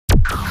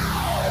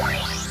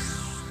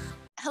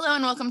Hello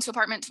and welcome to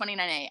Apartment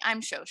 29A. I'm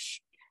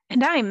Shosh.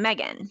 And I'm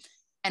Megan.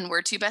 And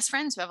we're two best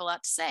friends who have a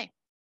lot to say.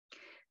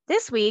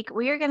 This week,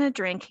 we are going to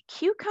drink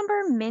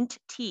Cucumber Mint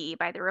Tea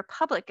by the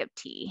Republic of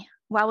Tea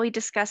while we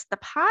discuss the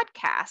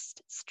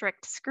podcast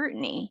Strict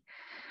Scrutiny,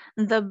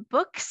 the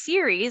book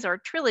series or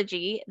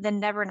trilogy, The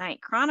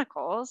Nevernight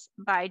Chronicles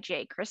by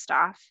Jay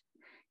Kristoff.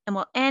 And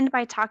we'll end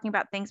by talking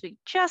about things we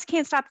just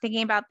can't stop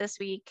thinking about this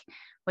week,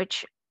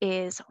 which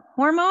is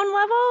hormone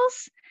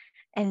levels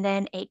and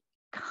then a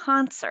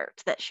concert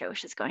that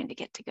Shosh is going to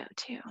get to go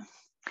to.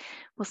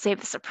 We'll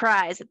save the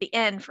surprise at the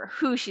end for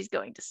who she's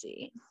going to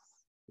see.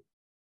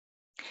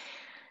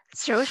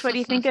 Shosh, what do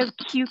you think of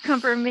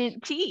Cucumber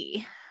Mint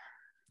Tea?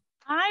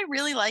 I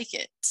really like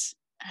it,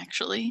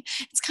 actually.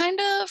 It's kind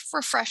of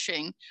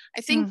refreshing. I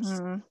think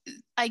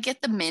I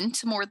get the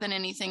mint more than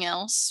anything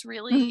else,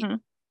 really.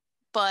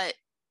 But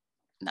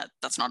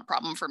that's not a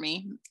problem for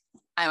me.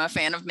 I'm a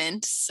fan of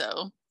mint,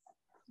 so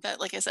that,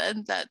 like I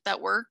said,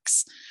 that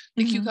works.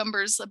 The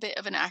cucumber's a bit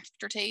of an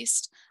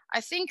aftertaste.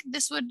 I think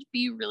this would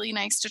be really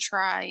nice to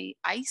try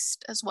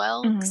iced as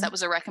well, because that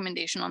was a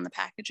recommendation on the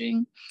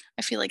packaging.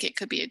 I feel like it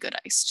could be a good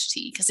iced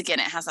tea, because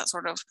again, it has that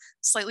sort of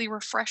slightly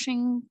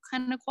refreshing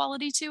kind of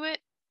quality to it.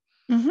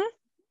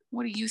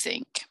 What do you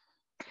think?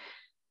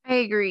 I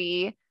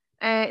agree.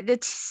 The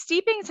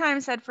steeping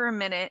time said for a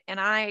minute, and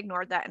I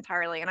ignored that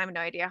entirely, and I have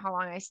no idea how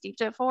long I steeped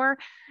it for.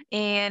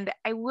 And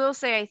I will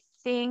say, I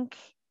think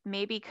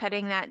maybe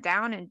cutting that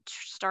down and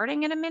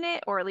starting in a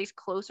minute, or at least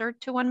closer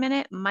to 1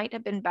 minute, might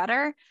have been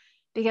better,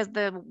 because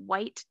the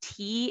white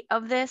tea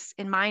of this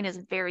in mine is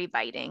very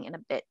biting and a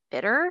bit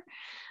bitter.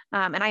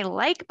 And I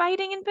like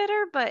biting and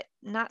bitter, but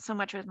not so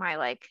much with my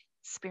like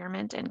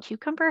spearmint and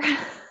cucumber.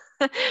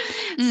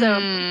 So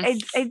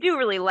I do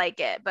really like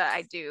it, but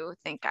I do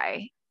think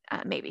I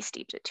maybe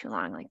steeped it too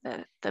long. Like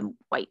the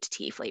white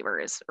tea flavor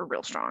is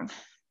real strong.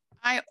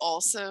 I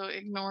also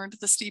ignored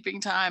the steeping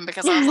time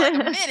because I was like, a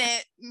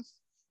minute.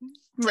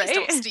 Please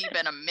don't steep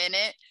in a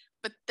minute.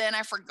 But then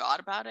I forgot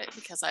about it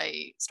because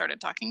I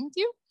started talking with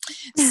you.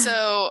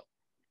 So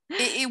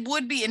it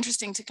would be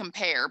interesting to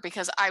compare,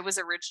 because I was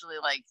originally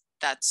like,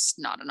 that's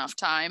not enough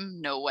time.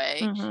 No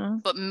way.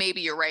 But maybe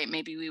you're right.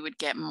 Maybe we would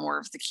get more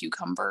of the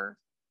cucumber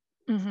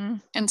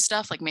and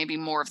stuff. Like maybe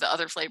more of the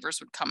other flavors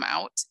would come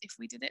out if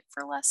we did it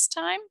for less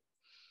time.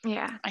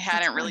 Yeah. I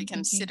hadn't really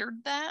considered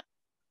that.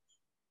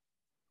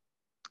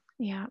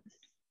 Yeah.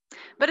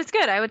 But it's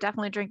good. I would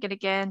definitely drink it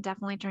again.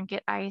 Definitely drink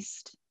it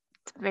iced.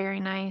 It's very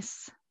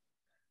nice.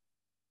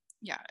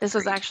 Yeah. This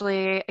was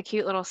actually a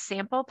cute little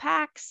sample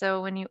pack.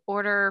 So when you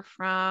order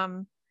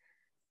from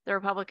the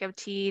Republic of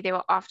Tea, they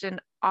will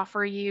often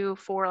offer you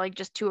for like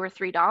just $2 or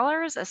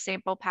 $3 a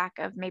sample pack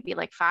of maybe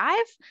like 5.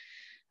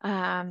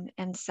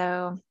 And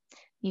so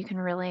you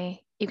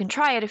can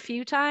try it a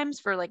few times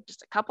for like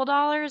just a couple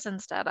dollars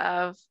instead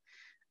of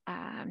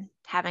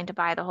having to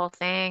buy the whole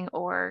thing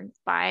or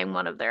buying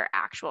one of their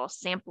actual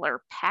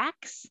sampler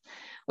packs,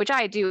 which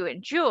I do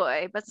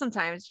enjoy, but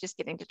sometimes just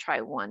getting to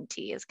try one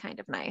tea is kind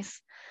of nice.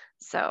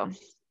 So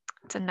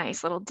it's a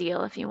nice little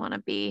deal if you want to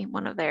be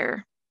one of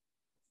their,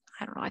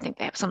 I don't know, I think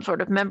they have some sort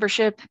of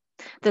membership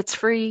that's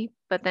free,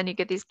 but then you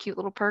get these cute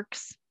little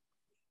perks.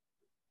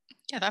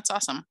 Yeah, that's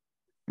awesome.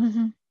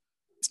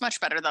 It's much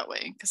better that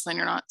way, because then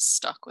you're not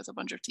stuck with a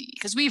bunch of tea.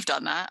 Because we've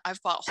done that.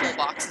 I've bought whole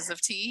boxes of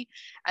tea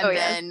and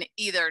then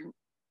either,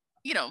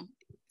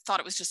 thought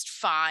it was just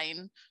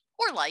fine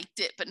or liked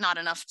it, but not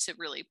enough to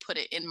really put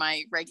it in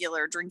my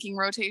regular drinking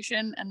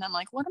rotation. And then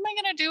like, what am I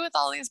going to do with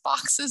all these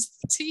boxes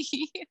of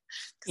tea?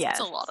 It's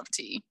a lot of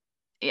tea.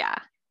 Yeah.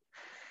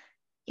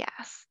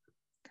 Yes.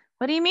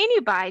 What do you mean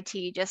you buy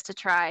tea just to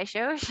try,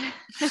 Shosh?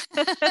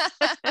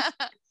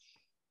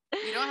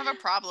 We don't have a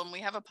problem. We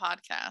have a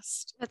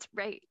podcast. That's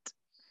right.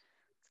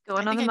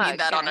 Going on the mug. I need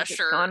that on a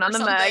shirt. Going on the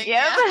mug.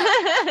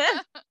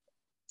 Yep.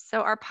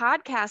 So our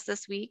podcast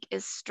this week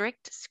is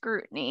Strict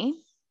Scrutiny.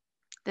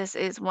 This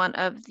is one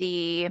of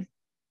the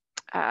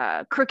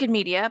Crooked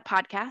Media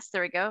podcasts.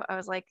 There we go. I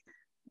was like,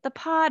 the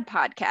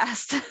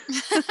podcast.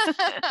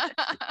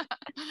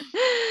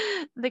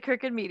 The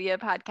Crooked Media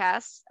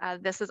podcast.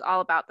 This is all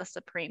about the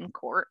Supreme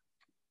Court.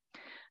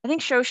 I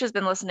think Shosh has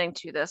been listening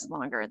to this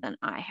longer than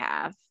I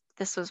have.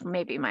 This was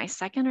maybe my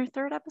 2nd or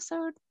 3rd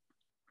episode.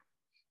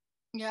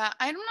 Yeah,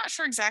 I'm not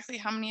sure exactly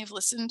how many I've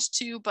listened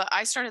to, but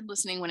I started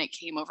listening when it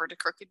came over to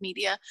Crooked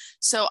Media.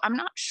 So I'm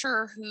not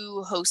sure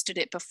who hosted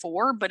it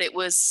before, but it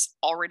was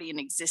already an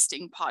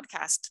existing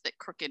podcast that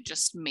Crooked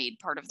just made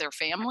part of their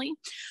family.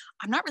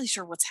 I'm not really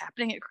sure what's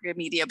happening at Crooked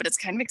Media, but it's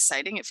kind of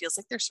exciting. It feels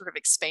like they're sort of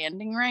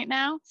expanding right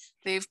now.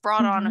 They've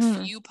brought on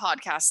a few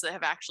podcasts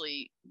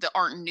that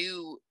aren't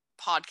new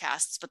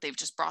podcasts, but they've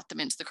just brought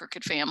them into the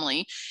Crooked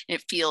family. And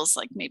it feels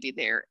like maybe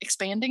they're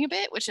expanding a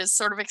bit, which is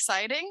sort of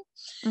exciting.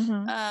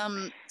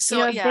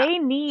 They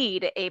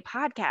need a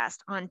podcast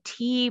on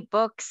tea,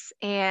 books,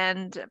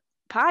 and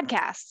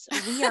podcasts.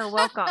 We are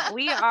welcome.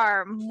 We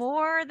are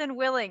more than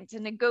willing to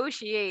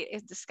negotiate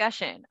a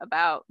discussion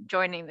about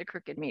joining the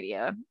Crooked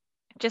Media.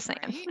 Just saying.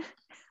 Right?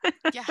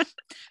 Yeah.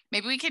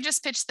 Maybe we could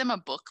just pitch them a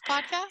book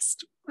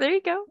podcast. There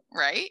you go.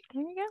 Right?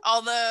 There you go.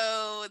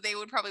 Although they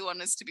would probably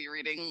want us to be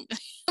reading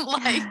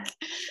like,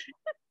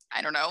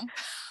 I don't know,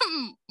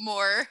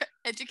 more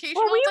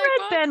educational Well, we type read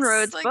books. Ben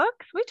Rhodes' like,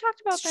 books. We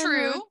talked about Ben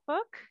true. Rhodes'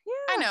 book.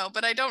 Yeah. I know,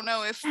 but I don't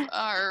know if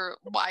our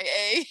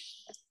YA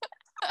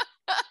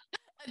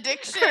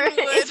addiction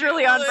it's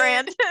really on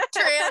brand.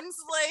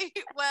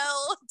 translate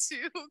well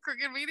to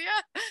Crooked Media.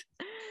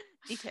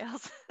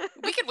 Details.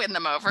 We could win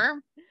them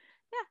over.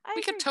 Yeah,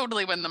 we could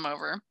totally win them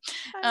over.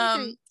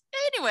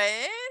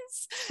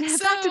 Anyways,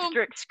 back to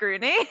strict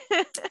scrutiny.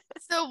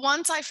 So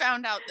once I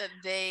found out that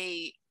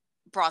they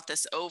brought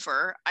this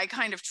over, I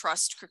kind of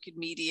trust Crooked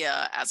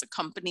Media as a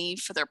company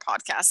for their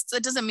podcasts.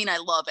 That doesn't mean I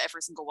love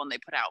every single one they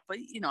put out, but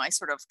I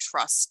sort of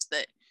trust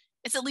that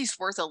it's at least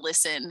worth a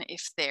listen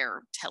if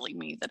they're telling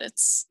me that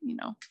it's,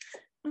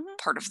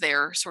 part of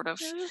their sort of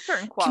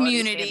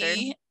community.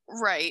 Standard.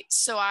 Right.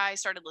 So I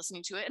started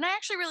listening to it and I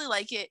actually really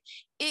like it.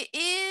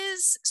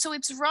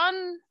 It's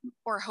run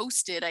or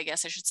hosted, I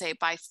guess I should say,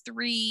 by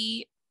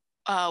 3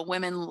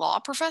 women law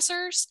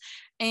professors.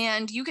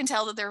 And you can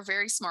tell that they're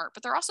very smart,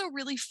 but they're also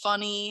really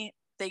funny.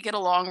 They get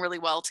along really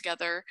well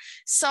together.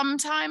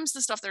 Sometimes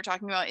the stuff they're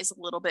talking about is a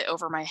little bit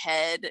over my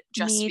head.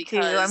 Just Me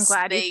because too. I'm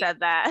glad you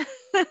said that.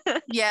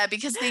 Yeah,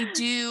 because they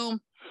do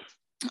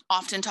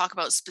often talk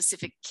about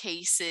specific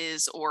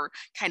cases or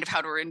kind of how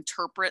to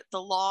interpret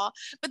the law,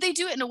 but they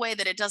do it in a way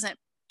that it doesn't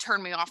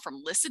turn me off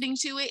from listening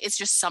to it. It's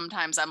just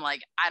sometimes I'm like,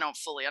 I don't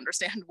fully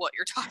understand what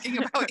you're talking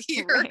about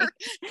here.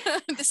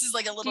 This is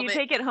like a little bit. Do you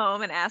take it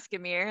home and ask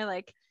Amir,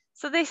 like,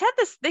 so they said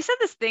this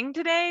thing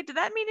today. Did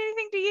that mean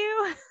anything to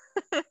you?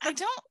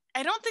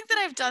 I don't think that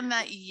I've done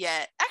that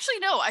yet. Actually,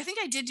 no, I think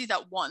I did do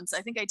that once.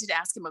 I think I did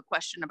ask him a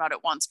question about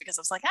it once because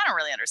I was like, I don't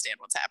really understand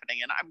what's happening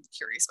and I'm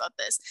curious about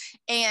this.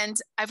 And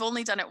I've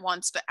only done it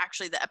once, but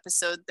actually the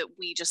episode that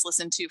we just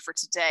listened to for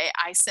today,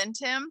 I sent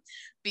him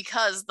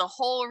because the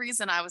whole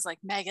reason I was like,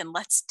 Megan,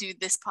 let's do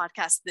this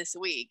podcast this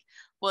week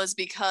was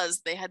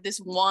because they had this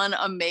one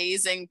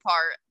amazing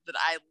part that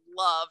I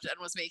loved and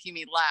was making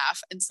me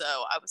laugh. And so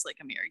I was like,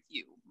 Amir,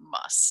 you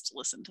must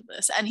listen to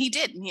this. And he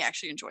did, and he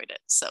actually enjoyed it.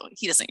 So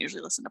he doesn't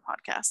usually listen to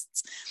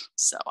podcasts.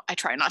 So I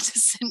try not to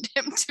send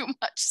him too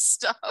much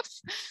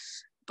stuff,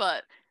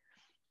 but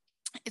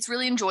it's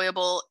really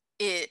enjoyable.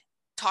 It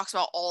talks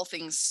about all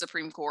things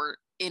Supreme Court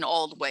in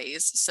all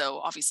ways. So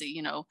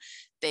obviously,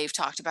 they've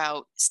talked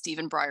about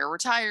Stephen Breyer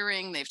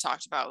retiring. They've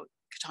talked about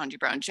Ketanji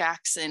Brown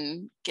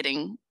Jackson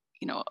getting,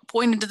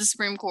 appointed to the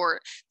Supreme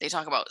Court. They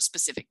talk about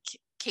specific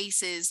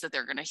cases that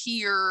they're going to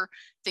hear,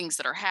 things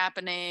that are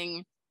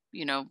happening,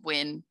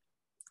 when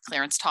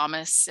Clarence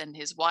Thomas and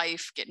his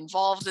wife get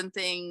involved in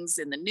things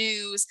in the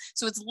news.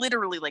 So it's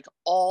literally like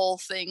all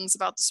things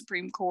about the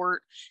Supreme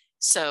Court.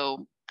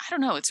 So I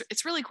don't know.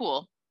 It's really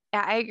cool.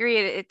 Yeah, I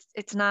agree.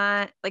 It's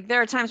not like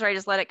there are times where I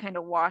just let it kind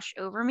of wash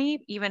over me.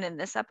 Even in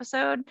this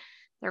episode,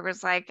 there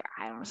was like,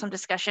 I don't know, some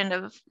discussion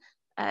of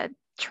a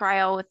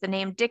trial with the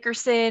name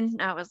Dickerson.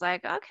 I was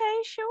like, okay,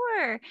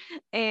 sure.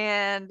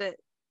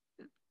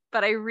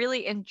 But I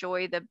really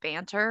enjoy the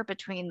banter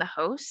between the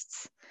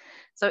hosts.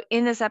 So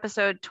in this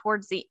episode,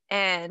 towards the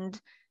end,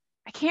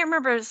 I can't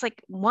remember, it's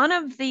like one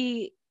of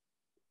the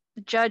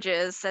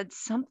judges said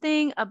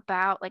something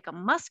about like a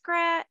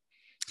muskrat.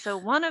 So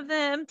one of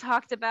them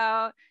talked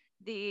about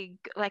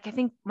I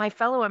think My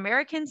Fellow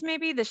Americans,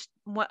 maybe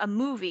a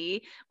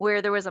movie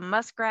where there was a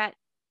muskrat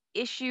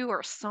issue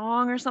or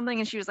song or something.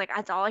 And she was like,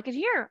 that's all I could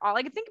hear, all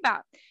I could think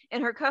about.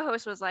 And her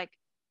co-host was like,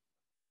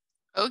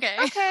 okay.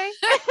 Like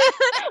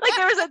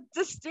there was a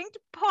distinct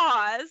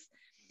pause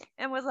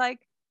and was like,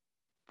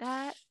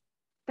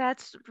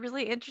 that's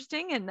really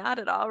interesting and not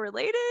at all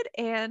related.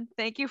 And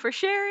thank you for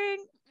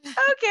sharing.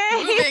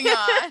 Okay. Moving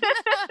on.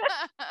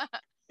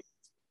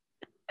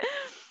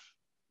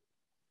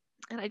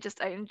 And I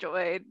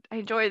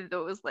enjoyed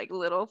those like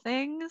little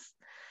things.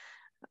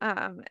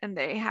 And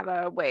they have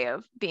a way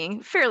of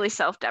being fairly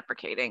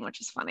self-deprecating,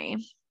 which is funny.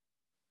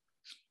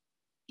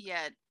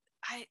 Yeah,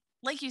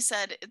 like you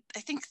said, I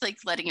think like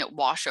letting it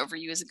wash over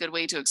you is a good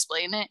way to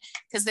explain it,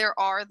 because there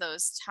are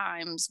those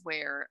times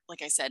where,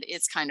 like I said,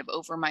 it's kind of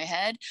over my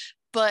head,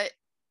 but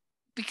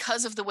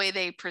because of the way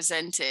they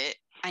present it,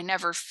 I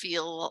never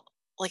feel,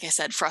 like I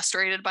said,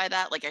 frustrated by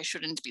that, like I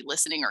shouldn't be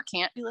listening or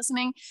can't be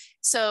listening.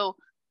 So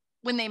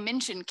when they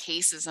mention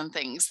cases and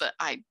things that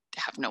I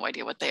have no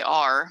idea what they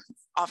are,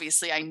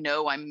 obviously I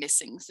know I'm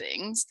missing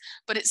things,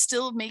 but it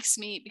still makes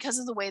me, because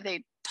of the way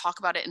they talk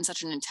about it in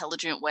such an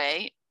intelligent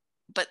way,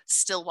 but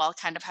still while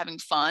kind of having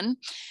fun,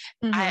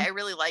 I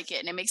really like it.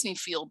 And it makes me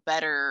feel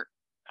better,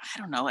 I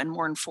don't know, and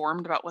more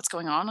informed about what's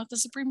going on at the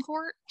Supreme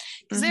Court,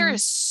 because there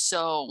is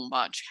so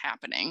much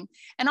happening.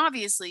 And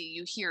obviously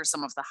you hear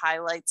some of the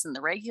highlights in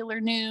the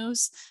regular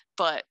news,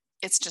 but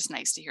it's just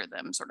nice to hear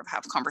them sort of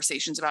have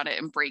conversations about it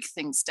and break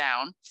things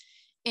down.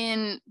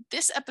 In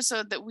this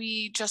episode that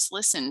we just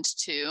listened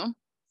to,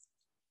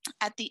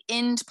 at the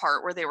end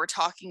part where they were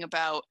talking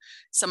about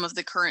some of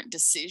the current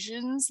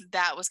decisions,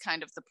 that was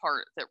kind of the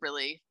part that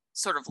really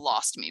sort of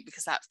lost me,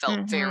 because that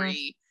felt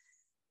very,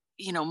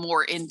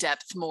 more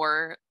in-depth,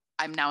 more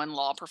I'm now in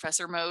law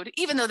professor mode,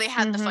 even though they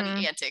had the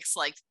funny antics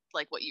like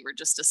what you were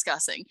just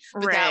discussing.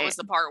 But that was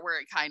the part where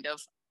it kind of,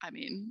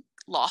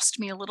 lost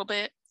me a little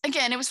bit.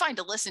 Again, it was fine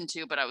to listen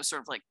to, but I was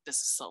sort of like,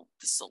 this is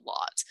a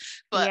lot.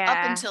 But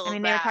up until they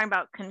were talking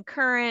about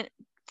concurrent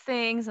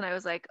things, and I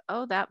was like,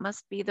 oh, that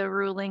must be the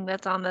ruling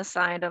that's on the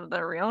side of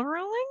the real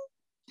ruling.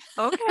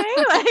 Okay.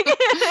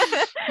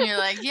 You're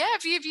like, yeah,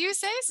 if you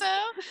say so.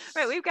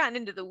 Right. We've gotten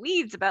into the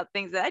weeds about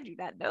things that I do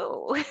not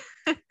know.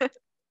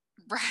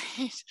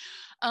 Right.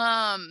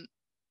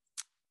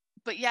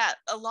 But yeah,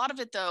 a lot of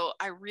it though,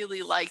 I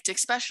really liked,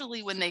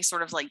 especially when they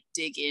sort of like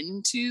dig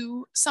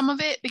into some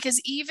of it,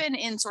 because even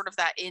in sort of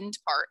that end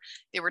part,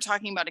 they were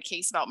talking about a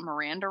case about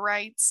Miranda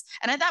rights.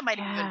 And that might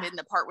have even been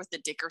the part with the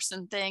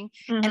Dickerson thing.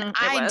 And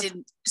I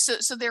didn't,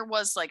 so there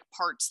was like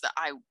parts that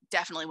I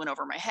definitely went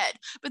over my head,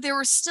 but there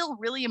were still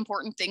really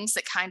important things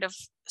that kind of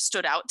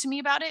stood out to me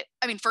about it.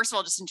 First of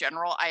all, just in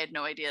general, I had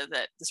no idea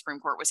that the Supreme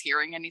Court was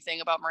hearing anything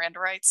about Miranda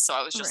rights. So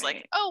I was just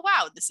like, oh,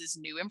 wow, this is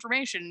new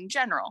information in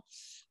general.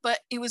 But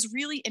it was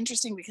really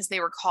interesting because they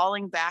were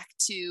calling back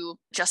to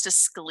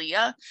Justice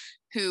Scalia,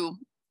 who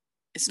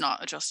is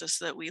not a justice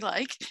that we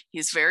like.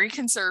 He's very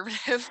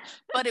conservative.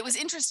 But it was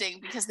interesting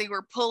because they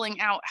were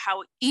pulling out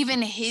how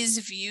even his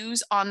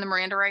views on the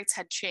Miranda rights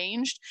had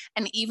changed.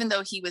 And even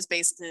though he was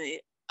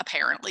basically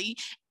apparently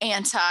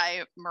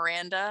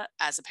anti-Miranda,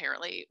 as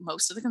apparently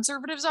most of the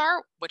conservatives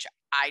are, which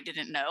I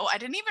didn't know. I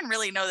didn't even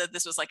really know that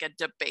this was like a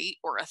debate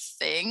or a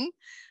thing.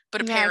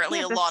 But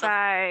apparently a lot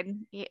of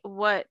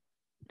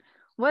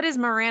what is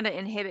Miranda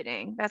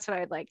inhibiting? That's what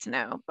I'd like to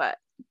know, but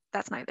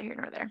that's neither here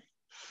nor there.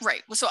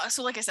 Right. Well,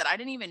 so like I said, I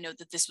didn't even know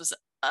that this was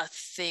a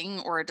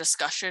thing or a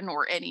discussion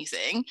or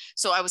anything.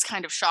 So I was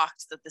kind of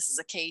shocked that this is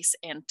a case,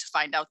 and to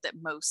find out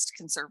that most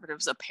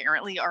conservatives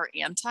apparently are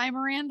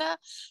anti-Miranda.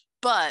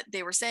 But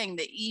they were saying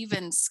that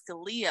even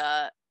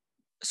Scalia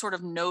sort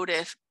of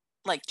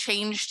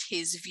changed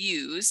his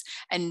views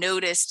and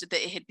noticed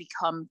that it had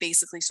become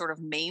basically sort of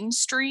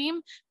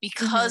mainstream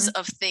because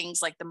of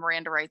things like the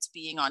Miranda rights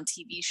being on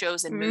TV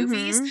shows and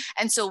movies.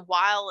 And so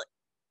while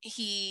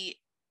he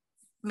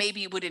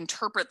maybe would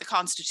interpret the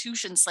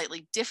Constitution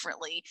slightly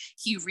differently,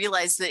 he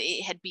realized that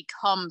it had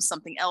become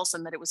something else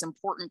and that it was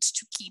important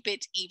to keep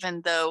it,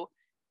 even though,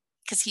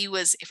 because he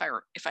was, if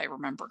I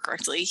remember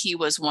correctly, he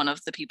was one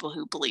of the people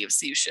who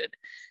believes you should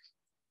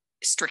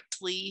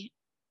strictly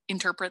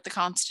interpret the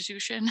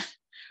Constitution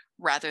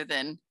rather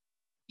than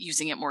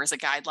using it more as a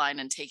guideline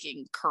and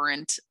taking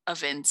current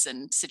events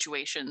and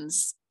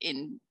situations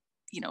into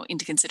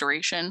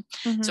consideration.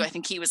 So I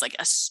think he was like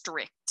a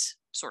strict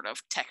sort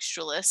of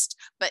textualist,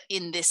 but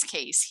in this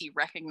case he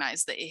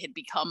recognized that it had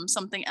become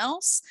something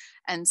else.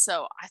 And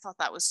so I thought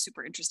that was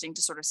super interesting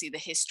to sort of see the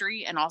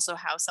history, and also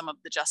how some of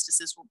the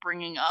justices were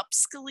bringing up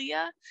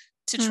Scalia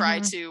to try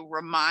to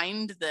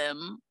remind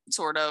them,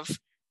 sort of,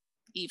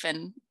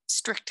 even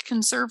strict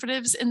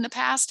conservatives in the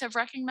past have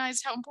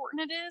recognized how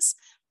important it is.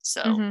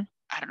 So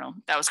I don't know,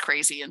 that was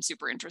crazy and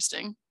super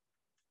interesting.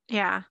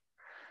 Yeah,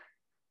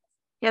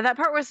 that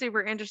part was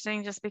super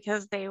interesting, just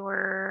because they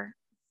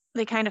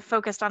kind of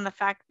focused on the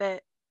fact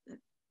that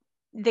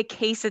the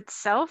case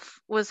itself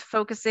was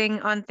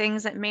focusing on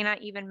things that may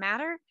not even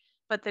matter,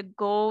 but the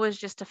goal was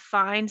just to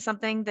find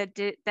something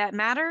that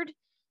mattered,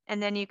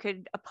 and then you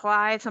could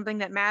apply something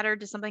that mattered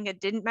to something that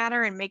didn't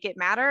matter and make it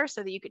matter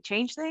so that you could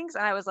change things.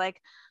 And I was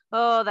like,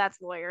 oh,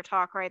 that's lawyer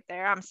talk right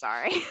there. I'm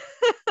sorry.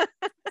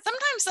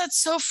 Sometimes that's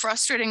so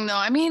frustrating, though.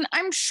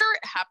 I'm sure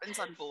it happens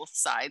on both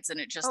sides, and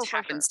it just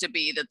happens to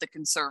be that the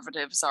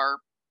conservatives are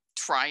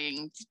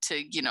trying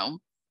to,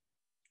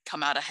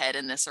 come out ahead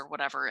in this or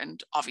whatever.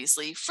 And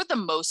obviously, for the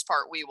most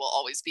part, we will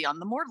always be on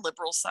the more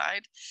liberal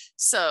side.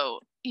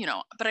 So,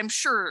 but I'm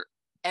sure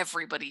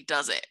everybody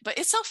does it. But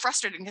it's so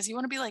frustrating because you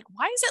want to be like,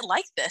 why is it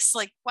like this?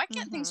 Like, why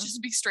can't things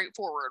just be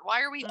straightforward?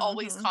 Why are we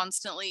always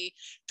constantly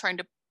trying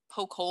to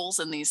poke holes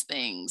in these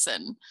things?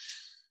 And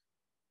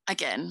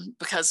again,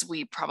 because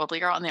we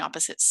probably are on the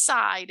opposite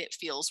side, it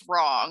feels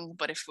wrong.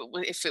 But if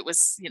it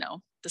was,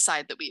 the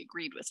side that we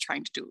agreed with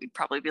trying to do it, we'd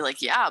probably be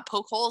like, yeah,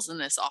 poke holes in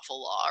this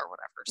awful law or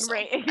whatever. So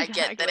right, exactly. I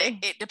get that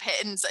it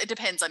depends. It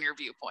depends on your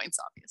viewpoints,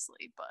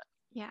 obviously. But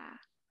yeah.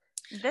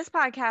 This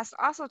podcast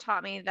also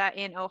taught me that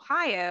in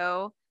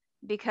Ohio,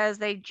 because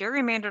they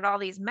gerrymandered all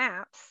these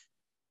maps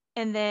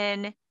and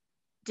then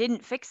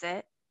didn't fix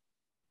it,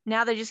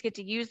 now they just get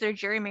to use their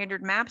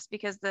gerrymandered maps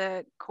because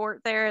the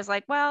court there is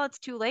like, well, it's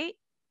too late.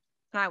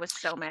 And I was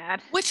so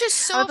mad. Which is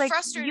so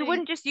frustrating. You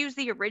wouldn't just use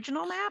the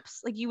original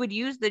maps? Like, you would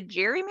use the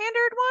gerrymandered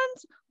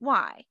ones?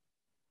 Why?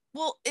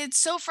 Well, it's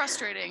so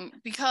frustrating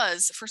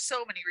because for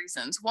so many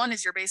reasons. One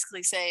is you're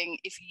basically saying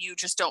if you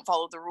just don't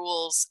follow the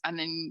rules and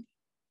then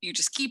you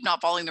just keep not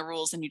following the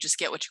rules and you just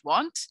get what you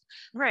want.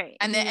 Right.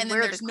 And then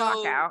there's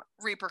no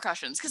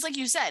repercussions. Because like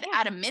you said,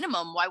 at a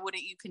minimum, why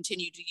wouldn't you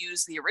continue to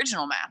use the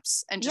original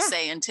maps and just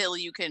say until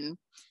you can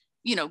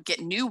get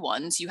new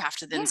ones, you have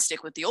to then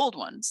stick with the old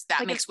ones.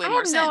 That makes way I more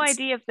have sense. no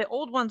idea if the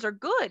old ones are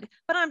good,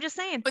 but I'm just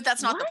saying. But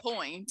that's not the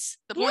point.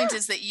 The point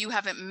is that you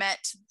haven't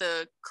met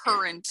the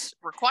current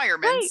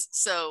requirements,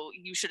 so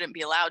you shouldn't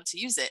be allowed to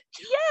use it.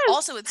 Yes.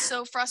 Also, it's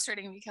so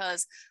frustrating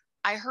because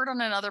I heard on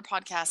another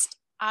podcast,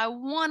 I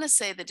want to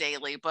say The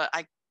Daily, but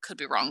I could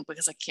be wrong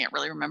because I can't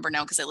really remember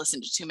now because I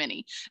listened to too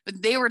many.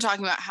 But they were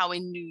talking about how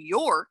in New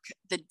York,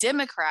 the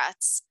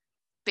Democrats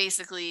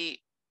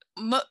basically,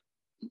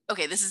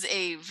 okay, this is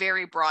a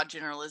very broad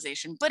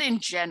generalization, but in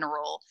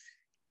general,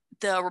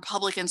 the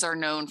Republicans are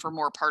known for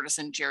more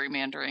partisan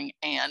gerrymandering,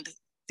 and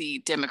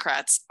the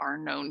Democrats are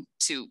known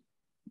to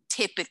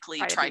typically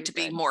try to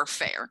be more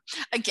fair.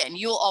 Again,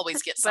 you'll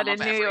always get some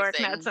of everything. But in New York,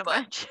 not so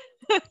much.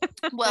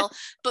 Well,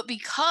 but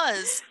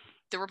because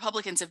the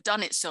Republicans have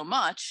done it so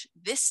much,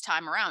 this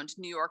time around,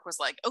 New York was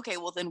like, okay,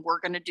 well, then we're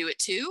going to do it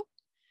too.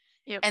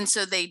 Yep. And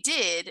so they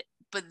did,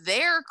 but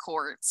their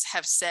courts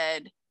have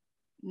said,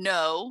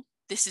 no,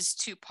 this is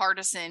too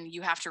partisan.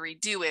 You have to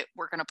redo it.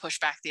 We're going to push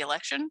back the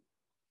election.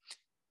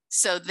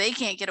 So they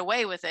can't get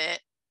away with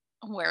it.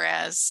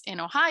 Whereas in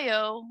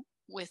Ohio,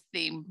 with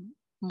the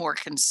more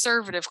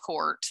conservative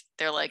court,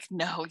 they're like,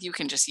 no, you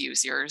can just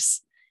use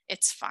yours.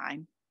 It's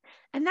fine.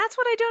 And that's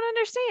what I don't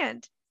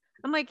understand.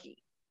 I'm like,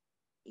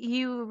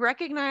 you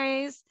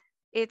recognize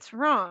it's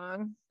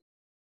wrong,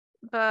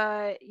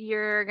 but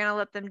you're going to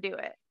let them do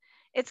it.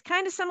 It's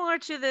kind of similar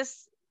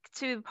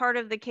to part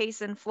of the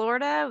case in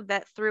Florida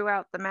that threw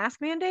out the mask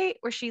mandate,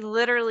 where she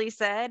literally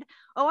said,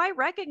 oh, I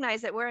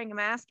recognize that wearing a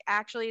mask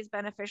actually is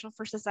beneficial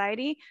for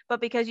society, but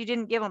because you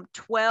didn't give them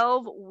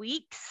 12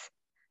 weeks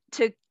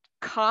to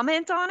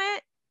comment on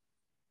it,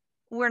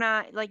 we're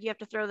not, like, you have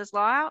to throw this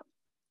law out.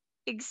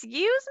 Excuse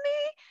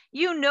me?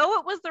 You know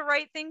it was the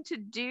right thing to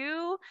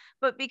do,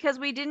 but because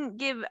we didn't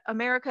give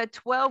America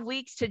 12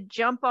 weeks to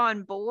jump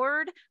on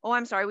board, oh,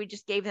 I'm sorry, we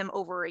just gave them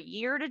over a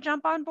year to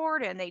jump on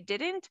board and they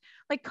didn't?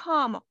 Like,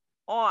 come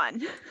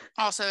on.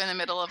 Also in the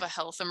middle of a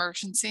health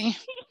emergency.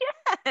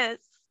 Yes.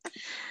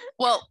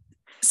 Well,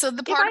 so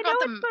the part about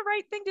it's the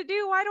right thing to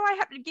do, why do I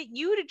have to get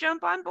you to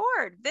jump on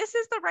board? This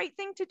is the right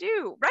thing to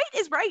do. Right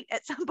is right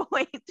at some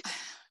point.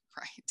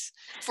 Right.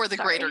 For the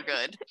greater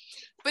good.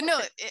 But no,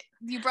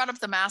 you brought up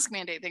the mask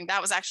mandate thing.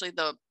 That was actually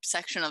the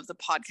section of the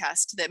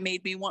podcast that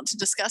made me want to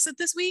discuss it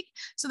this week.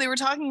 So they were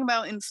talking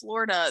about in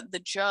Florida, the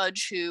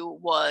judge who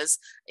was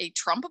a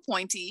Trump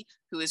appointee,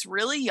 who is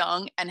really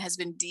young and has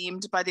been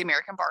deemed by the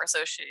American Bar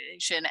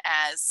Association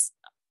as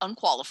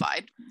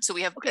unqualified. So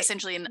we have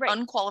essentially an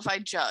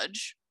unqualified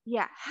judge.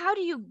 Yeah. How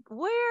do you,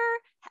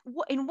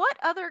 in what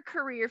other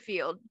career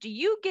field do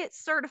you get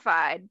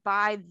certified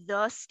by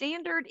the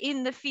standard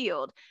in the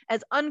field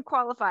as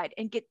unqualified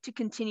and get to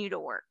continue to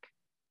work?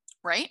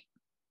 Right.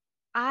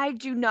 I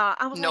do not.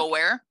 I was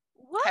nowhere.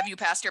 Like, what? Have you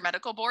passed your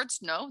medical boards?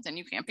 No, then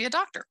you can't be a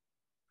doctor.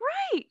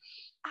 Right.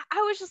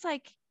 I was just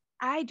like,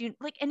 I do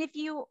like, and if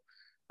you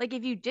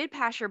did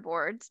pass your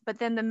boards, but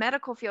then the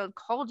medical field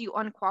called you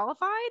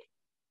unqualified,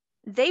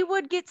 they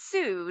would get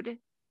sued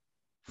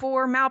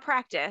for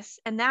malpractice,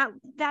 and that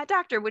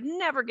doctor would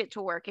never get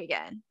to work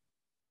again.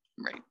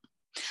 Right.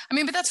 I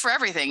mean, but that's for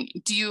everything.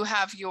 Do you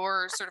have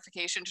your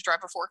certification to drive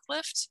a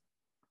forklift?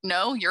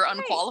 No, you're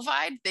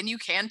unqualified. Then you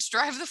can't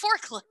drive the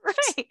forklift.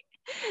 Right.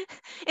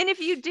 And if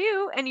you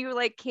do, and you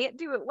can't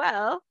do it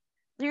well,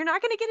 you're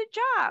not going to get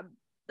a job.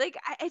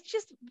 It's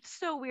just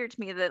so weird to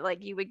me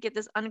that you would get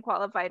this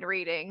unqualified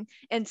rating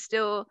and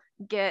still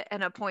get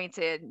an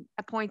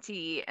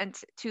appointee and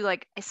to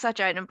such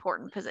an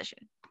important position.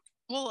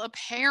 Well,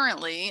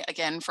 apparently,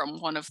 again,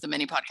 from one of the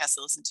many podcasts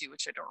I listened to,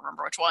 which I don't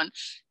remember which one,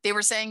 they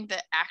were saying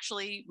that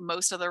actually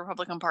most of the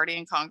Republican Party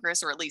in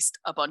Congress, or at least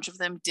a bunch of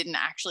them, didn't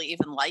actually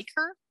even like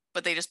her,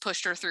 but they just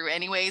pushed her through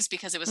anyways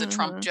because it was a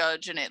Trump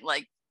judge and it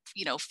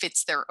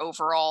fits their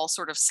overall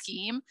sort of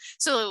scheme.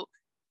 So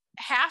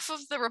half of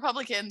the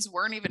Republicans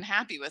weren't even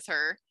happy with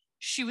her.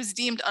 She was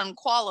deemed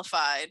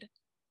unqualified,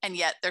 and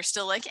yet they're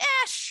still like,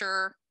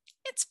 sure,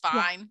 it's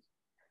fine. Yeah.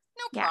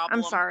 No problem.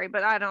 I'm sorry,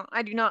 but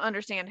I do not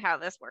understand how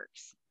this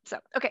works. So,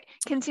 okay,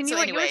 continue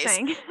what you were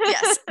saying.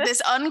 Yes,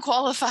 this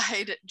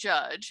unqualified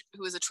judge,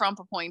 who is a Trump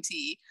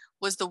appointee,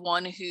 was the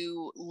one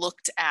who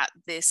looked at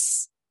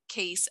this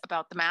case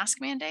about the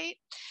mask mandate.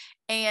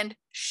 And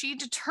she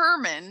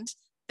determined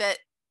that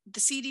the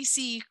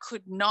CDC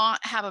could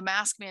not have a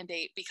mask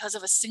mandate because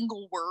of a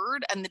single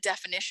word and the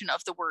definition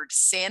of the word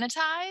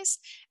sanitize.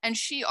 And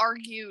she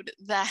argued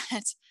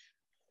that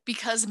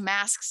because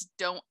masks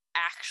don't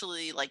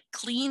actually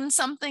clean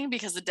something,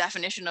 because the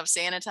definition of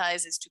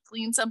sanitize is to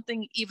clean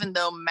something, even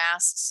though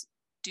masks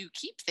do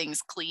keep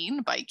things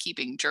clean by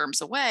keeping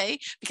germs away,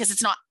 because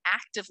it's not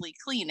actively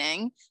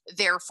cleaning,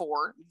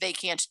 therefore they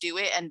can't do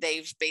it, and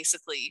they've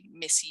basically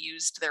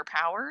misused their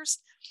powers.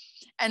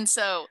 And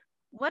so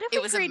what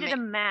if we created a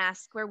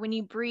mask where when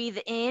you breathe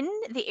in,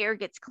 the air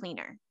gets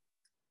cleaner?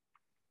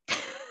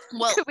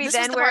 Well, could we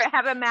then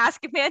have a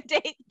mask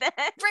mandate then?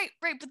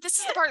 Right. But this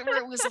is the part where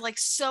it was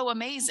so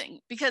amazing,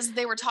 because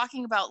they were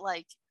talking about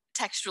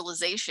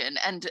textualization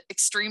and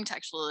extreme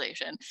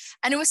textualization.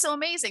 And it was so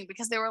amazing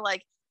because they were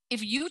like,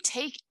 if you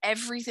take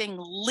everything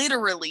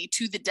literally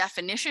to the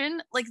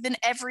definition, like then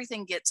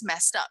everything gets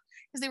messed up.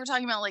 Because they were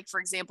talking about, like, for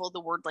example, the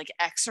word like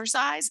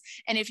exercise.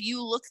 And if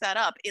you look that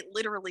up, it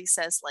literally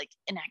says like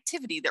an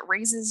activity that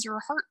raises your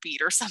heartbeat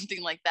or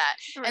something like that.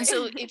 Right. And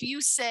so if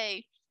you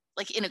say,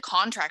 like in a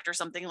contract or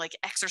something, like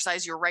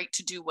exercise your right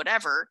to do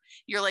whatever,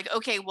 you're like,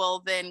 okay,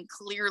 well then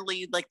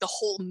clearly like the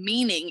whole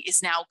meaning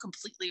is now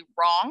completely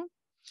wrong.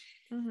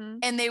 Mm-hmm.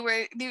 And they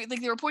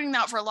were pointing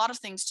out for a lot of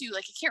things too.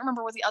 Like I can't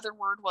remember what the other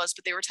word was,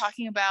 but they were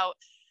talking about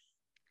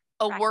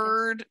a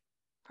word.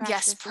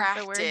 Yes,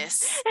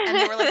 practice. And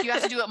they were like, you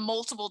have to do it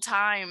multiple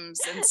times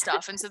and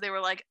stuff. And so they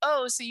were like,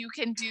 oh, so you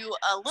can do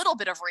a little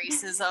bit of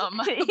racism,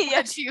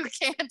 but you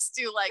can't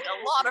do like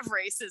a lot of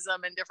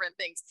racism and different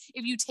things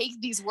if you take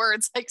these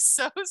words like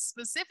so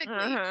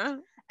specifically.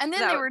 And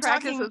then they were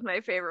practice talking. Was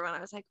my favorite one. I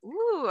was like,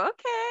 ooh,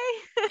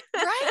 okay.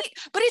 Right.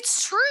 But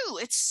it's true.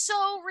 It's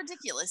so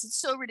ridiculous. It's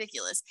so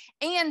ridiculous.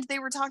 And they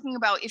were talking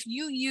about if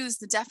you use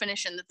the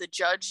definition that the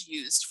judge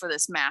used for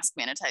this mask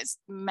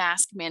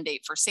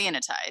mandate for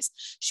sanitize,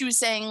 she was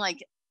saying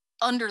like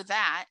under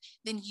that,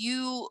 then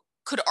you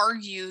could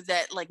argue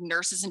that like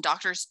nurses and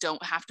doctors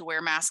don't have to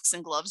wear masks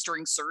and gloves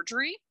during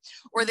surgery.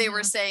 Or they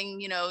were saying,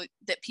 you know,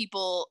 that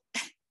people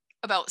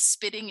about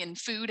spitting in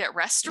food at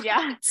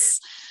restaurants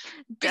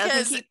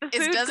because it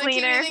doesn't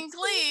keep anything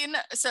clean.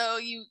 So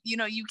you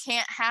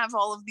can't have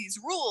all of these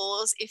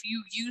rules if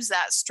you use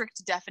that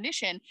strict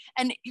definition.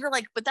 And you're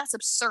like, but that's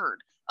absurd.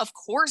 Of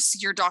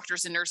course your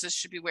doctors and nurses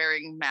should be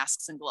wearing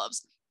masks and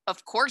gloves.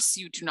 Of course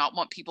you do not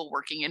want people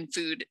working in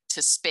food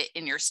to spit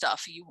in your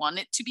stuff. You want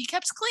it to be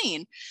kept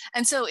clean.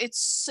 And so it's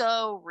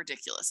so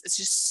ridiculous. It's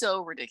just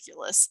so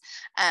ridiculous.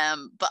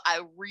 But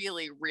I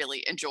really,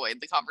 really enjoyed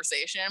the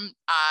conversation.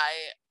 I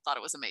thought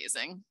it was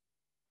amazing.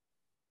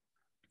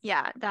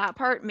 Yeah, that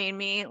part made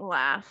me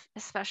laugh,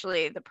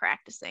 especially the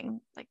practicing.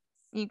 Like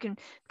you can,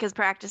 because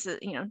practice is,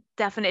 you know,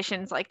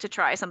 definitions like to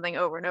try something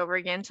over and over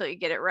again until you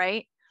get it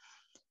right.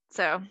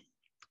 So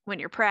when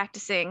you're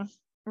practicing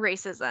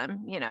racism,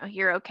 you know,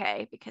 you're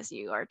okay because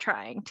you are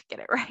trying to get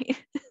it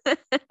right. And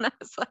I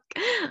was like,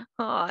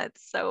 oh,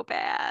 it's so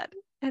bad.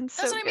 And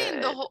so that's what I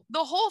mean.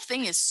 The whole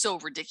thing is so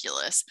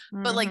ridiculous.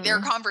 But like their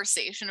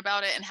conversation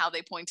about it and how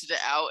they pointed it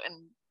out,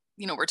 and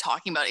you know, we're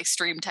talking about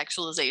extreme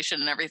textualization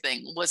and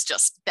everything, was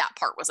just, that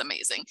part was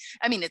amazing.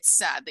 I mean, it's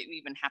sad that we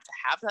even have to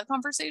have that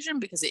conversation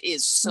because it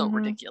is so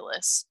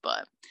ridiculous,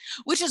 but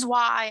which is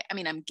why, I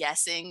mean, I'm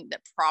guessing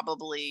that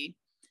probably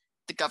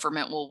the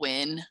government will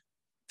win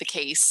the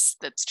case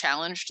that's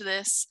challenged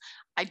this.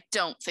 I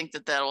don't think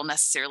that that'll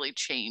necessarily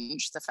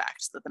change the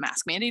fact that the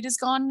mask mandate is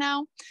gone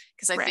now,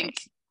 because I think,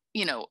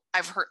 you know,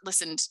 I've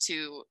listened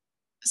to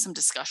some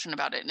discussion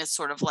about it, and it's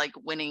sort of like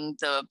winning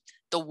the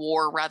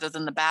war rather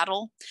than the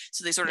battle.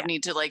 So they sort of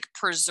need to like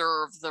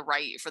preserve the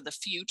right for the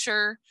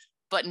future.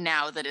 But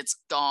now that it's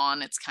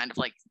gone, it's kind of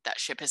like that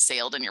ship has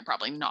sailed and you're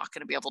probably not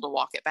going to be able to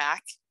walk it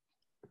back.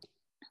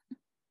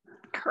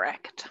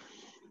 Correct.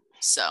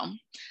 So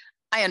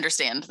I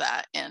understand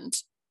that. And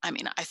I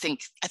mean, I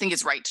think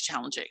it's right to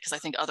challenge it, because I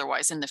think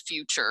otherwise in the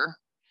future,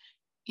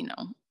 you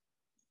know,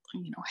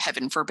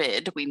 heaven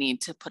forbid, we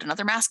need to put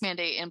another mask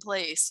mandate in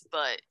place.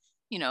 But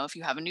you know, if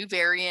you have a new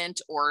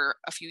variant or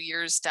a few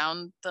years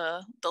down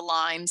the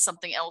line,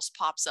 something else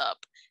pops up,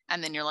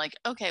 and then you're like,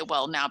 okay,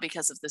 well, now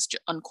because of this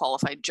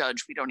unqualified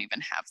judge, we don't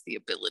even have the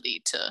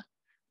ability to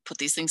put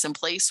these things in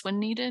place when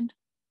needed.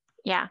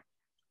 Yeah.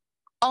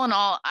 All in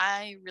all,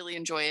 I really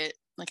enjoy it.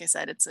 Like I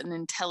said, it's an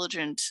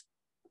intelligent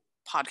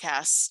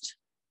podcast,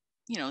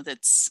 you know,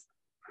 that's,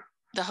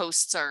 the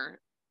hosts are,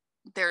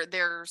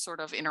 their sort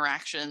of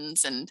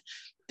interactions and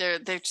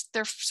they're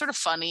sort of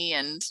funny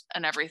and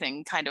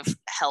everything kind of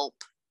help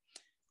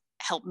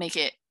make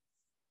it,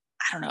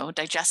 I don't know,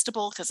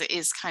 digestible, because it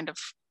is kind of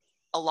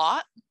a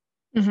lot.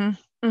 Yeah.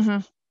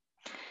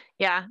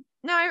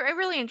 No, I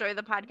really enjoy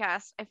the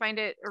podcast. I find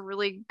it a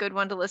really good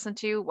one to listen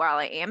to while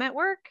I am at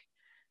work,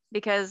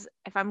 because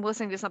if I'm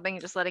listening to something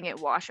and just letting it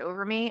wash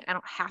over me, I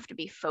don't have to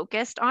be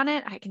focused on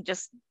it. I can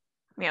just,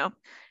 you know,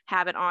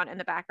 have it on in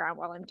the background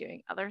while I'm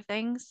doing other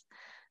things.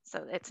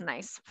 So it's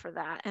nice for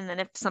that. And then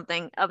if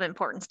something of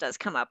importance does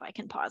come up, I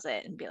can pause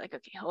it and be like,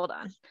 okay, hold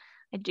on.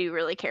 I do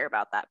really care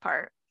about that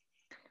part.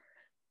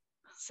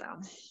 So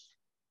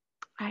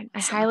I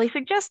highly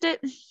suggest it.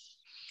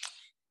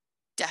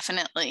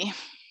 Definitely.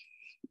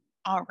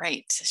 All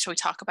right. Shall we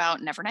talk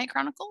about Nevernight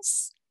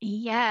Chronicles?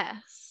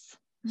 Yes.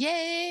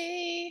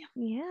 Yay.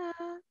 Yeah.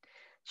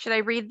 Should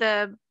I read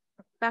the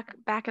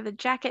back of the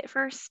jacket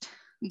first?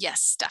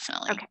 Yes,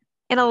 definitely. Okay.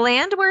 In a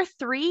land where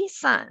 3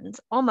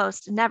 suns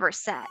almost never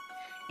set,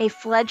 a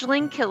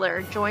fledgling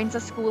killer joins a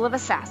school of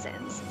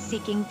assassins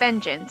seeking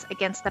vengeance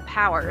against the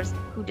powers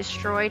who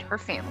destroyed her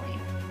family.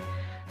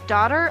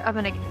 Daughter of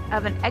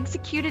an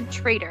executed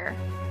traitor,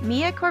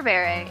 Mia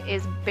Corvere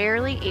is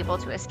barely able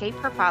to escape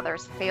her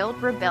father's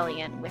failed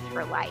rebellion with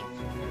her life.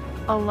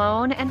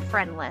 Alone and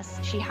friendless,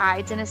 she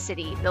hides in a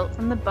city built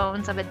from the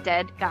bones of a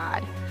dead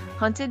god,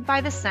 hunted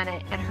by the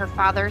Senate and her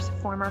father's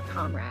former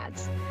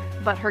comrades.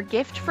 But her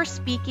gift for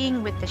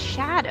speaking with the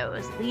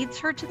shadows leads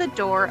her to the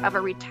door of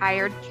a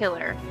retired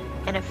killer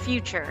and a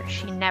future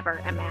she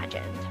never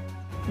imagined.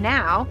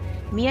 Now,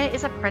 Mia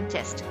is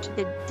apprenticed to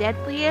the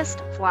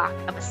deadliest flock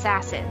of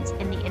assassins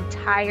in the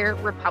entire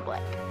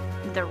Republic,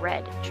 the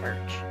Red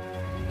Church.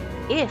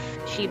 If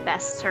she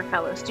bests her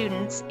fellow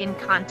students in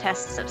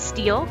contests of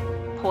steel,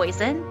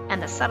 poison,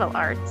 and the subtle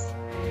arts,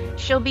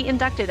 she'll be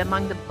inducted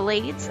among the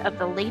blades of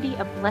the Lady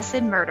of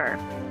Blessed Murder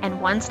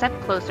and one step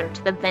closer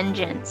to the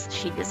vengeance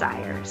she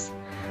desires.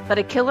 But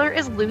a killer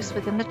is loose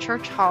within the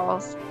church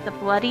halls, the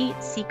bloody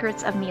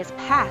secrets of Mia's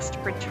past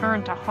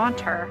return to haunt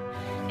her,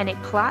 and a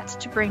plot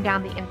to bring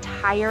down the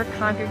entire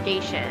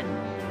congregation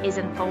is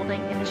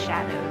unfolding in the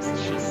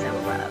shadows she so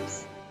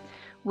loves.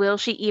 Will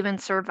she even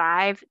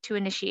survive to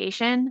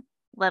initiation,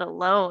 let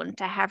alone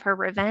to have her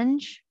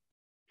revenge?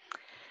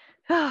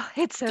 Oh,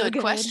 it's so good.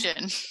 Good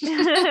question.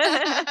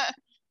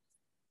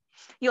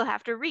 You'll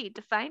have to read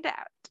to find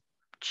out.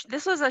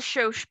 This was a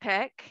Shosh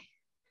pick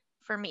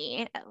for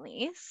me, at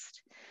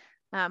least.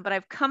 But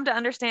I've come to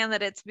understand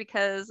that it's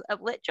because of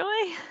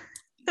LitJoy.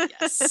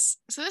 Yes.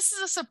 So this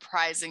is a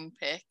surprising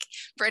pick.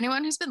 For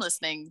anyone who's been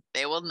listening,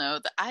 they will know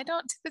that I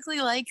don't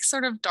typically like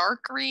sort of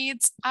dark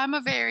reads. I'm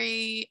a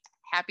very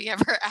happy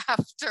ever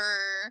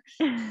after,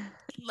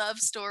 love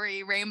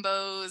story,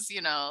 rainbows,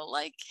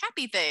 like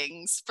happy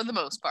things for the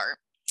most part.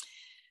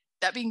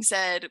 That being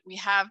said, we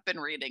have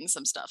been reading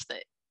some stuff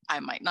that I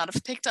might not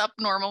have picked up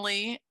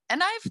normally,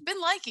 and I've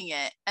been liking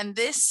it. And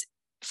this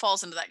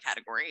falls into that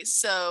category.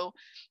 So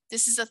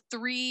this is a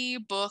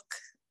 3-book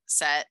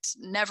set: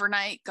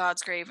 Nevernight,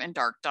 Godsgrave, and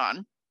Dark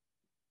Dawn.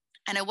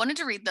 And I wanted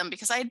to read them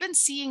because I had been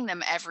seeing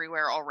them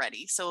everywhere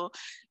already. So,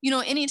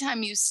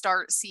 anytime you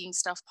start seeing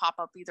stuff pop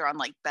up either on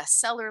like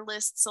bestseller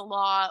lists a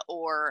lot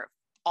or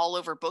all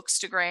over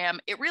Bookstagram,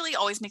 it really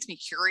always makes me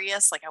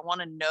curious. Like, I want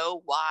to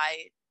know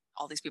why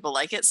all these people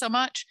like it so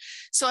much.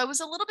 So I was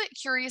a little bit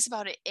curious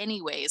about it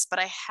anyways, but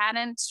I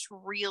hadn't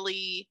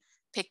really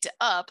picked it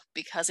up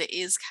because it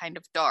is kind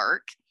of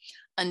dark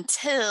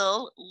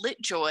until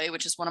LitJoy,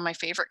 which is one of my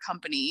favorite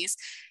companies,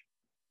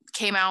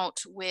 came out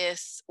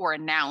with, or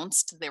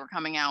announced they were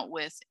coming out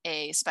with,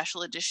 a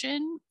special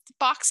edition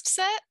boxed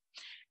set.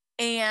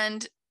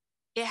 And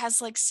it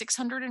has like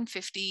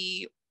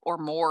 650 or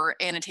more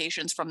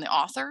annotations from the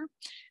author.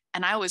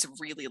 And I always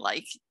really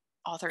like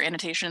author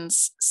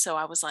annotations. So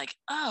I was like,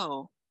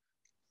 oh,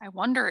 I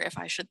wonder if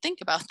I should think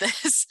about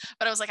this.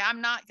 But I was like,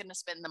 I'm not going to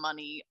spend the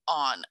money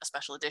on a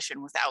special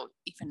edition without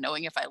even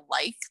knowing if I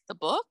like the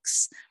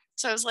books.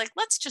 So I was like,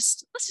 let's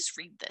just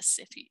read this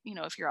if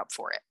you're up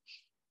for it.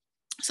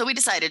 So we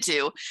decided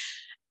to.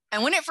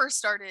 And when it first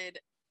started,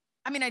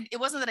 it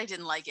wasn't that I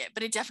didn't like it,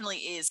 but it definitely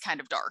is kind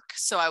of dark.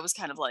 So I was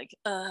kind of like,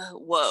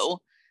 whoa.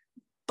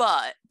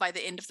 But by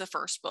the end of the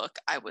first book,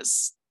 I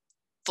was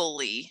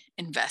fully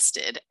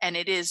invested, and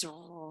it is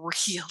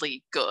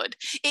really good.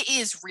 It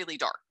is really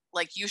dark.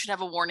 Like, you should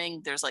have a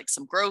warning. There's like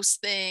some gross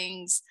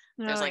things.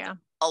 There's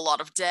a lot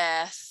of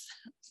death.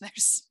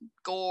 There's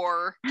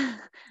gore.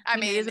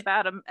 It is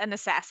about an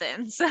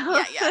assassin. So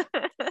yeah.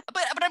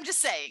 But I'm just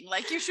saying,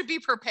 like, you should be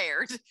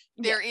prepared.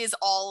 There is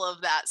all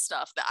of that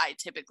stuff that I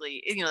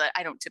typically, that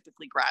I don't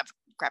typically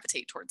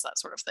gravitate towards that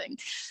sort of thing.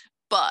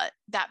 But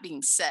that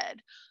being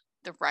said,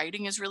 the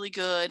writing is really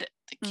good.